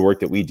the work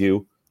that we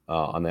do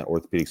on that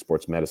orthopedic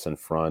sports medicine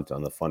front,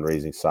 on the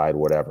fundraising side,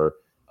 whatever,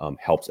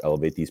 helps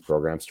elevate these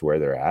programs to where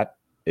they're at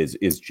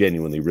is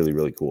genuinely really,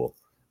 really cool.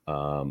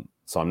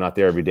 So I'm not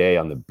there every day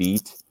on the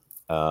beat,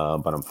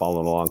 but I'm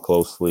following along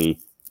closely.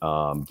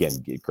 Again,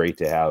 great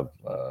to have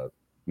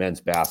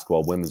men's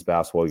basketball, women's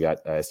basketball. We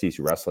got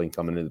SDSU wrestling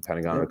coming into the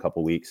Pentagon in a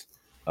couple weeks.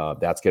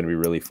 That's going to be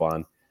really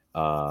fun.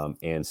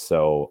 And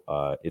so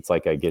it's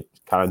like I get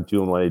kind of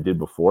doing what I did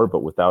before,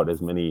 but without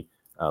as many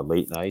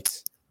late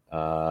nights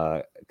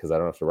because I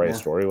don't have to write a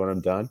story when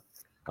I'm done.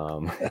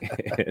 No,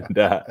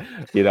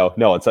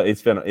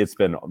 it's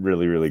been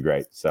really, really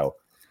great. So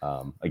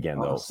again,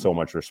 though, so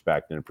much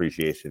respect and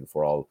appreciation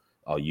for all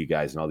you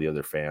guys and all the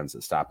other fans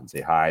that stop and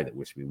say hi, that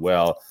wish me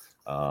well.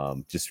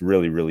 Just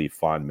really, really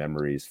fond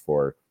memories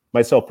for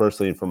myself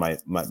personally and for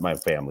my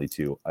family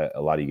too.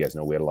 A lot of you guys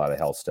know we had a lot of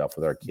health stuff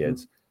with our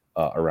kids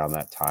around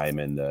that time,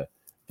 and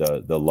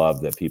the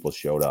love that people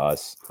show to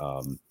us,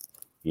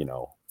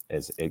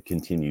 as it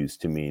continues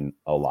to mean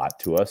a lot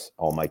to us.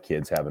 All my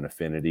kids have an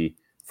affinity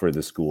for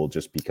the school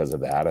just because of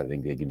that. I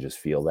think they can just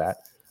feel that.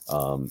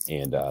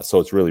 So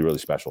it's really, really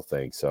special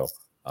thing. So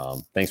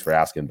thanks for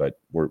asking, but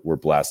we're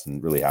blessed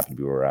and really happy to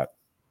be where we're at.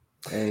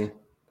 Hey,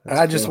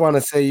 I just want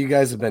to say you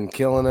guys have been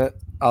killing it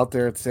out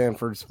there at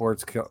Sanford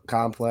Sports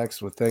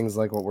Complex with things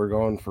like what we're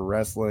going for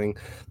wrestling,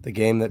 the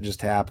game that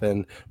just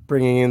happened,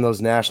 bringing in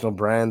those national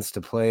brands to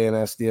play in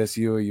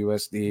SDSU or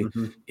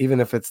USD,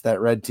 even if it's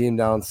that red team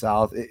down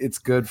south. It's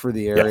good for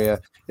the area. Yeah.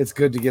 It's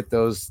good to get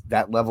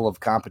that level of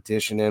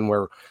competition in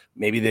where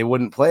maybe they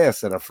wouldn't play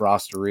us at a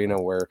Frost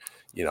Arena where,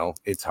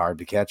 it's hard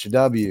to catch a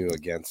W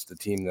against a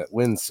team that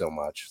wins so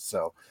much.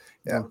 So,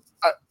 yeah,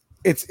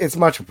 it's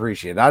much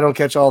appreciated. I don't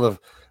catch all the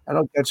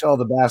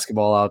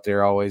basketball out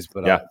there always,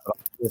 but I'm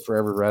here for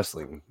every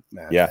wrestling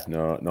match. Yeah,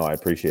 no, I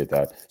appreciate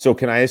that. So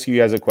can I ask you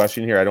guys a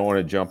question here? I don't want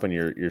to jump on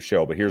your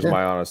show, but here's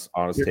my honest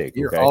take.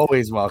 You're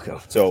always welcome.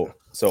 So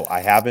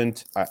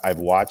I've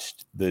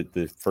watched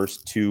the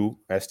first two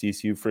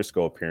SDSU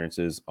Frisco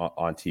appearances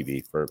on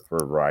TV for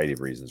a variety of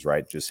reasons,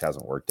 right? Just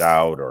hasn't worked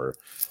out, or,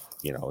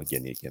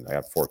 again, I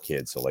have 4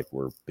 kids, so like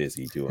we're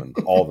busy doing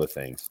all the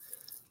things.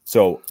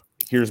 So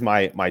here's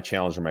my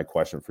challenge or my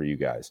question for you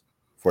guys.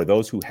 For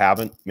those who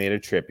haven't made a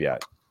trip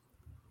yet,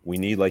 we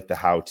need like the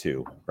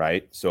how-to,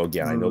 right? So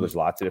again, I know there's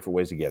lots of different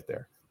ways to get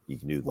there. You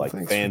can do like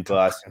fan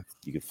bus,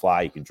 you can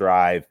fly, you can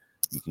drive,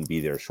 you can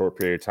be there a short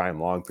period of time,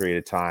 long period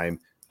of time.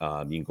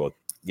 You can go,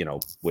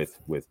 with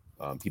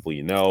people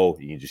you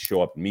can just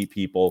show up and meet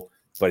people.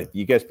 But if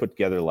you guys put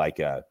together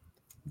like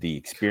the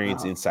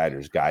Experience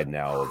Insider's Guide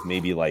now of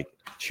maybe like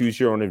choose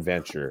your own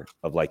adventure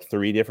of like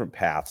 3 different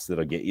paths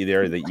that'll get you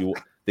there, that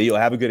you'll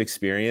have a good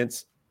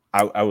experience.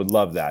 I would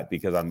love that,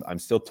 because I'm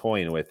still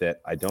toying with it.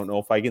 I don't know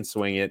if I can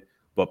swing it,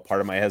 but part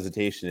of my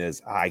hesitation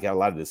is I got a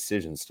lot of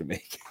decisions to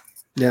make.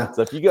 Yeah.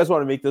 So if you guys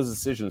want to make those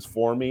decisions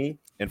for me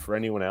and for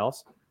anyone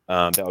else,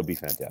 that would be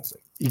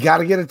fantastic. You got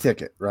to get a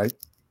ticket, right?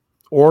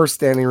 Or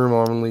standing room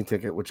only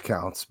ticket, which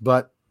counts.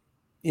 But,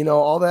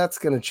 all that's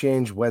going to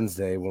change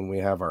Wednesday when we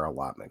have our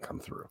allotment come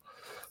through.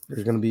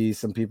 There's going to be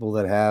some people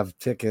that have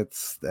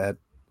tickets that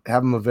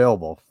have them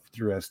available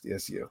through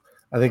SDSU.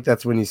 I think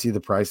that's when you see the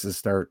prices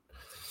start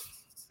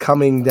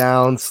coming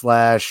down /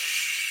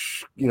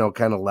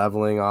 kind of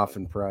leveling off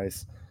in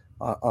price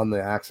on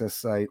the access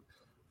site.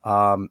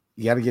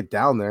 You got to get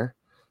down there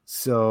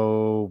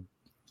so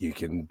you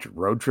can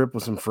road trip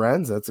with some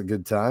friends. That's a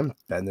good time.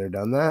 Been there,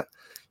 done that.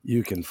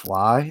 You can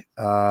fly.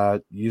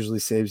 Usually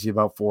saves you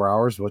about 4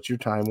 hours. What's your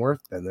time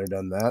worth? Been there,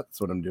 done that.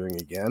 That's what I'm doing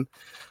again.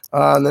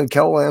 And then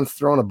Kettleland's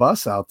throwing a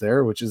bus out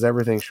there, which is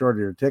everything short of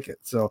your ticket.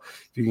 So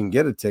if you can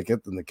get a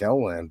ticket, then the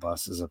Kettleland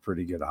bus is a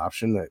pretty good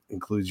option that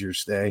includes your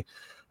stay.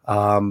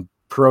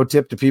 Pro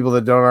tip to people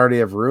that don't already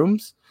have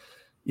rooms,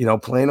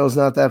 Plano's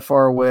not that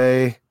far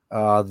away.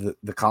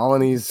 The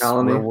colonies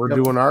where we're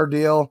doing our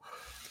deal,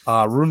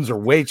 rooms are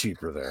way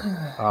cheaper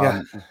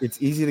there.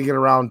 It's easy to get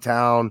around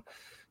town.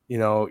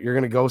 You're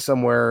going to go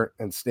somewhere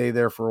and stay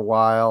there for a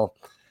while,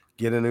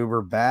 get an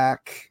Uber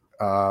back.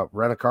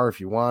 Rent a car if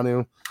you want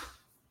to.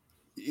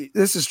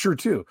 This is true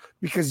too,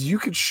 because you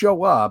could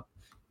show up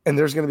and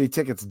there's going to be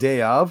tickets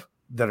day of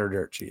that are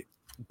dirt cheap.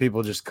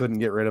 People just couldn't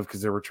get rid of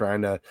because they were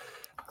trying to.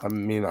 I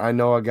mean, I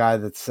know a guy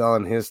that's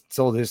sold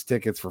his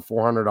tickets for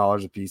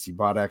 $400 a piece. He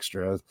bought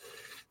extra.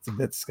 It's a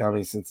bit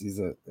scummy since he's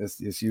a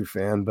SDSU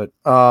fan, but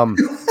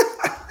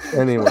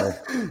anyway,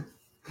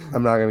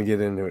 I'm not going to get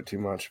into it too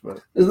much.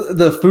 But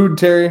the food,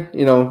 Terry,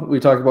 we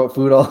talk about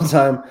food all the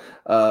time.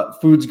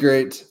 Food's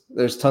great.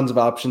 There's tons of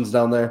options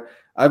down there.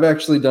 I've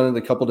actually done it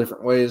a couple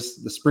different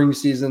ways. The spring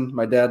season,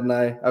 my dad and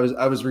I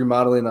was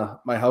remodeling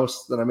my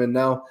house that I'm in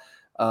now,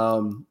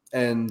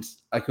 and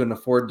I couldn't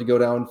afford to go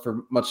down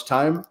for much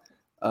time.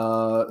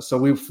 So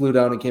we flew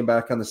down and came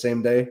back on the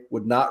same day.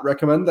 Would not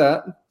recommend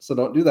that. So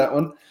don't do that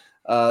one.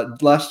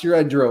 Last year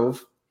I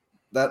drove.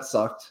 That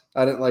sucked.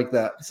 I didn't like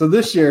that. So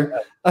this year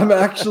I'm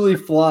actually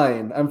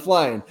flying. I'm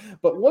flying.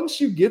 But once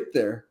you get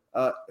there,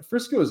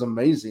 Frisco is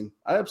amazing.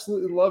 I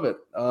absolutely love it.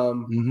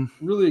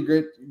 Really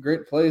a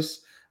great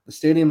place. The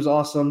stadium's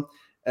awesome.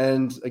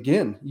 And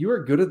again, you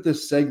are good at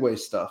this segue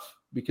stuff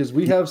because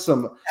we have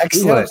some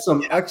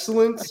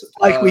excellent.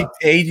 Like we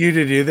paid you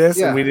to do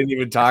this and we didn't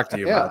even talk to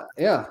you about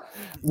it. Yeah.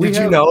 Did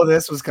you know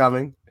this was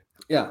coming?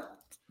 Yeah.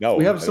 No.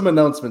 We have some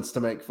announcements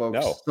to make, folks.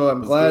 No, so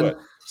I'm glad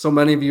so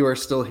many of you are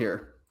still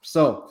here.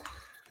 So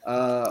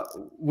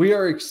we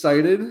are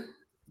excited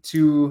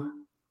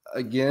to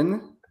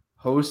again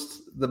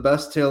host the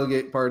best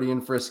tailgate party in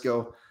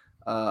Frisco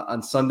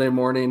on Sunday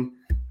morning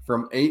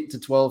from 8 to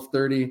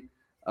 12:30.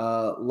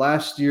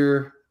 Last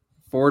year,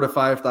 4,000 to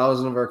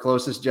 5,000 of our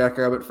closest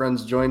Jackrabbit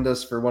friends joined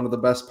us for one of the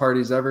best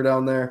parties ever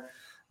down there.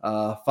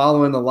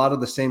 Following a lot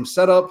of the same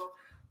setup.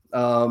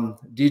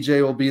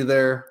 DJ will be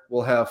there.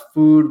 We'll have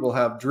food. We'll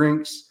have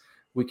drinks.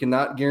 We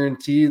cannot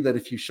guarantee that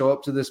if you show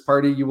up to this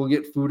party, you will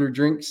get food or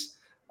drinks.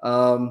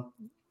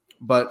 But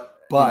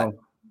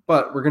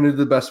we're going to do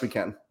the best we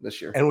can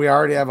this year. And we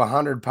already have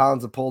 100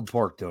 pounds of pulled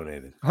pork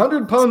donated.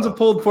 100 pounds of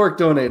pulled pork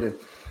donated.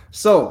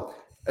 So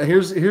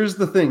here's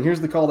the thing. Here's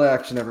the call to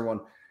action, everyone.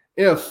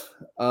 If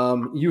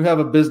you have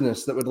a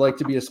business that would like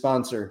to be a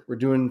sponsor, we're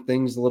doing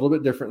things a little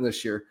bit different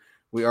this year.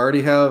 We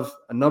already have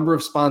a number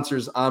of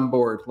sponsors on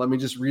board. Let me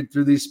just read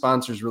through these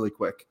sponsors really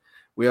quick.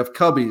 We have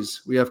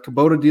Cubbies. We have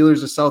Kubota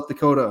Dealers of South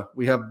Dakota.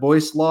 We have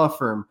Boyce Law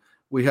Firm.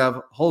 We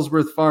have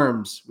Hulsworth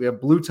Farms. We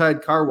have Blue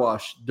Tide Car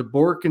Wash,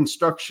 DeBoer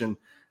Construction,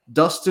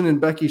 Dustin and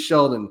Becky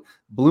Sheldon,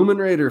 Bloomin'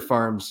 Raider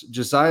Farms,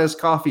 Josiah's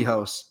Coffee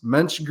House,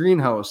 Mensch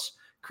Greenhouse,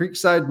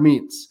 Creekside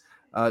Meats,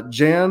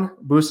 Jan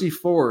Bussy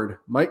Ford,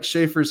 Mike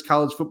Schaefer's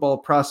College Football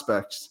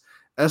Prospects,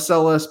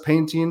 SLS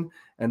Painting,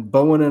 and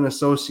Bowen and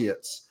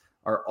Associates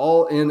are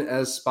all in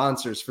as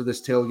sponsors for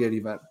this tailgate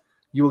event.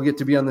 You will get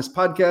to be on this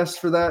podcast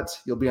for that.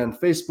 You'll be on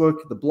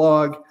Facebook, the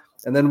blog,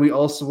 and then we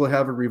also will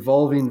have a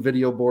revolving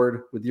video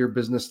board with your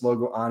business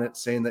logo on it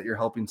saying that you're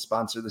helping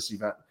sponsor this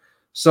event.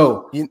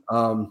 So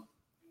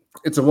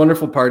it's a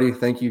wonderful party.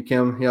 Thank you,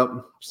 Kim. Yep.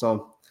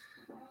 So,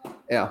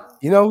 yeah.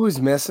 You know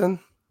who's missing?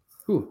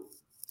 Who?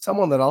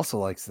 Someone that also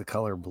likes the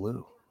color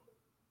blue.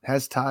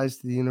 Has ties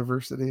to the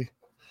university.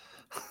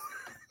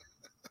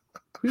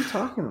 Who are you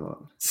talking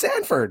about?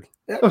 Sanford.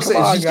 Yeah, come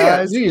on,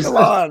 guys. Come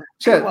on.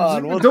 Chad,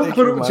 don't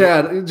put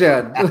it,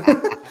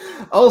 Chad.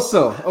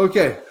 Also,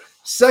 okay.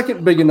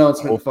 Second big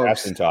announcement,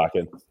 folks.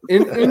 Talking.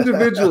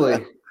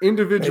 Individually.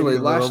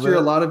 Last year,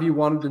 a lot of you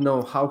wanted to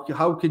know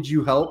how could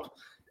you help.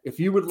 If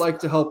you would like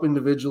to help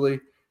individually,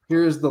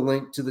 here is the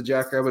link to the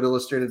Jackrabbit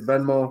Illustrated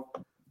Venmo.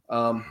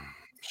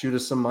 Shoot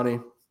us some money.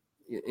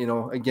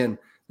 Again,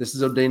 this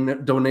is a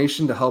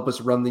donation to help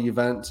us run the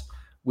event.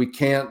 We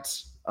can't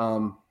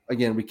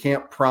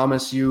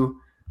promise you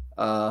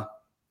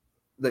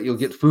that you'll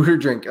get food or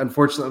drink.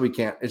 Unfortunately, we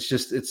can't.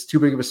 It's too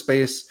big of a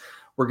space.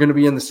 We're going to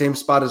be in the same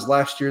spot as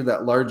last year,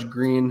 that large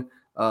green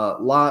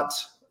lot.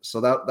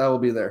 So that will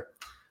be there.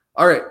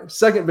 All right.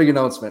 Second big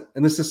announcement.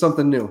 And this is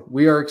something new.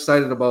 We are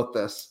excited about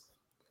this.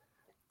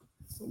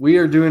 We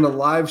are doing a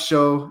live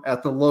show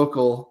at the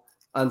local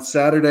on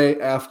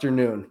Saturday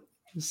afternoon.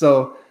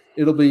 So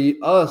it'll be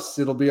us.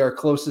 It'll be our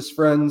closest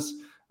friends.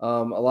 A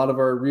lot of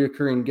our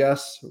reoccurring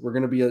guests. We're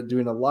going to be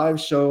doing a live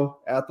show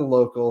at the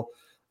local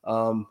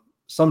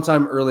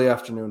sometime early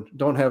afternoon.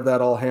 Don't have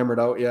that all hammered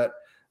out yet.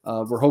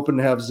 We're hoping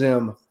to have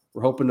Zim.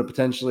 We're hoping to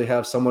potentially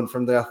have someone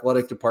from the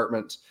athletic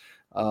department,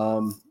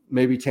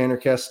 maybe Tanner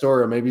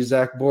Castora, maybe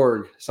Zach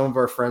Borg, some of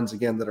our friends,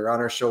 again, that are on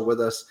our show with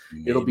us.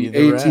 It'll be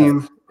A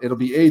team. It'll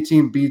be A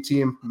team, B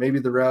team, maybe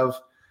the Rev.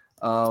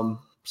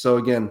 So,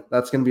 again,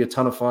 that's going to be a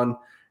ton of fun,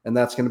 and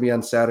that's going to be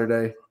on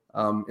Saturday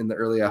in the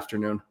early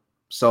afternoon.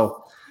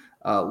 So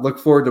look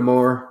forward to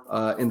more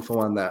info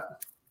on that.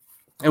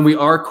 And we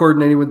are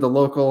coordinating with the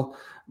local.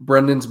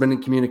 Brendan's been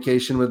in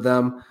communication with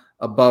them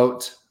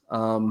about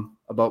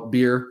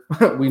beer.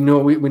 we know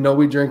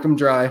we drank them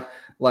dry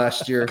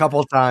last year. A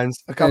couple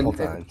times.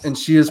 And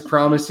she is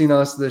promising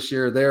us this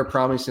year. They're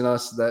promising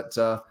us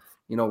that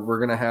we're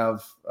going to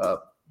have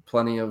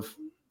plenty of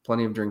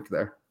drink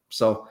there.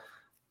 So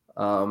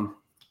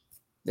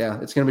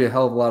Yeah, it's going to be a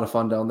hell of a lot of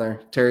fun down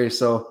there, Terry.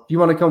 So if you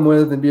want to come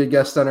with and be a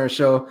guest on our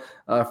show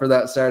for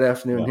that Saturday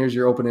afternoon, here's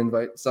your open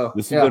invite. So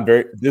this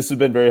has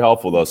been very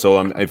helpful though. So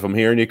if I'm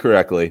hearing you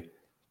correctly,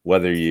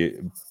 whether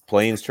you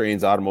planes,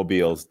 trains,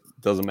 automobiles,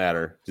 doesn't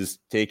matter. Just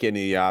take any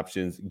of the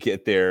options,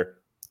 get there,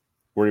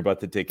 worry about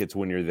the tickets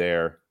when you're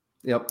there.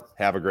 Yep.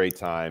 Have a great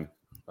time.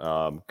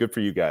 Good for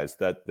you guys.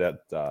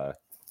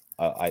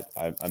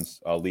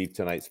 I'll leave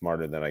tonight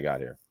smarter than I got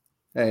here.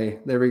 Hey,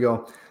 there we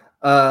go.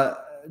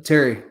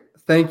 Terry,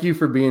 thank you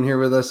for being here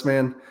with us,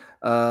 man.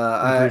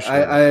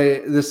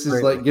 This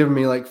is like giving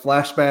me like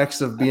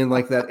flashbacks of being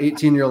like that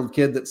 18-year-old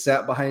kid that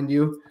sat behind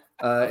you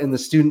in the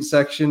student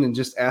section and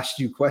just asked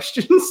you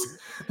questions.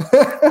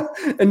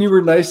 And you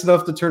were nice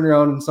enough to turn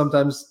around and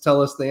sometimes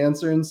tell us the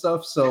answer and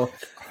stuff. So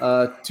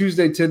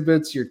Tuesday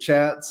tidbits, your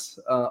chats,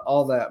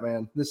 all that,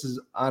 man. This has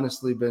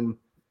honestly been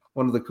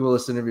one of the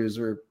coolest interviews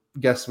or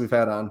guests we've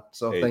had on.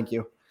 So thank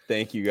you.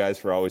 Thank you guys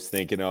for always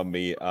thinking of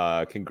me.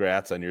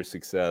 Congrats on your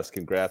success.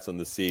 Congrats on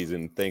the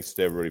season. Thanks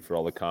to everybody for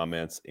all the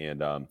comments.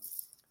 And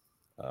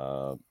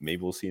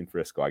maybe we'll see you in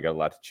Frisco. I got a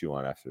lot to chew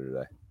on after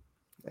today.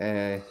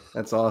 Hey,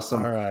 that's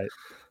awesome.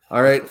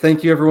 All right.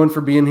 Thank you, everyone,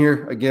 for being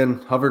here.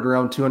 Again, hovered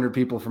around 200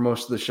 people for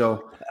most of the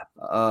show.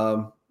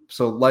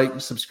 So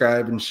like,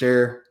 subscribe, and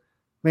share.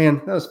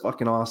 Man, that was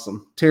fucking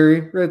awesome.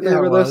 Terry, right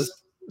there with us.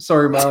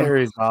 Sorry, Mom.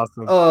 Terry's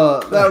awesome.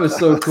 That was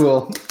so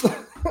cool.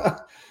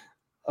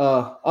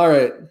 All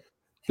right.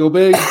 Go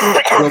big,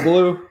 go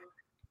blue,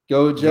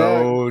 go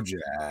Jack. Go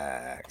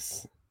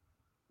Jacks.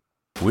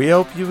 We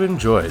hope you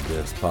enjoyed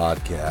this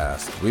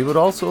podcast. We would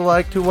also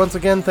like to once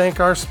again thank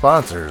our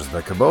sponsors,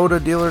 the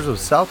Kubota Dealers of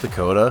South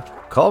Dakota,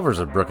 Culver's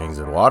of Brookings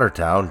and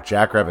Watertown,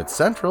 Jackrabbit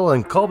Central,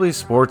 and Colby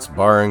Sports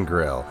Bar and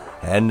Grill.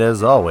 And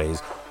as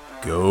always,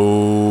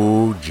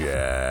 go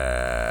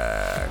Jacks.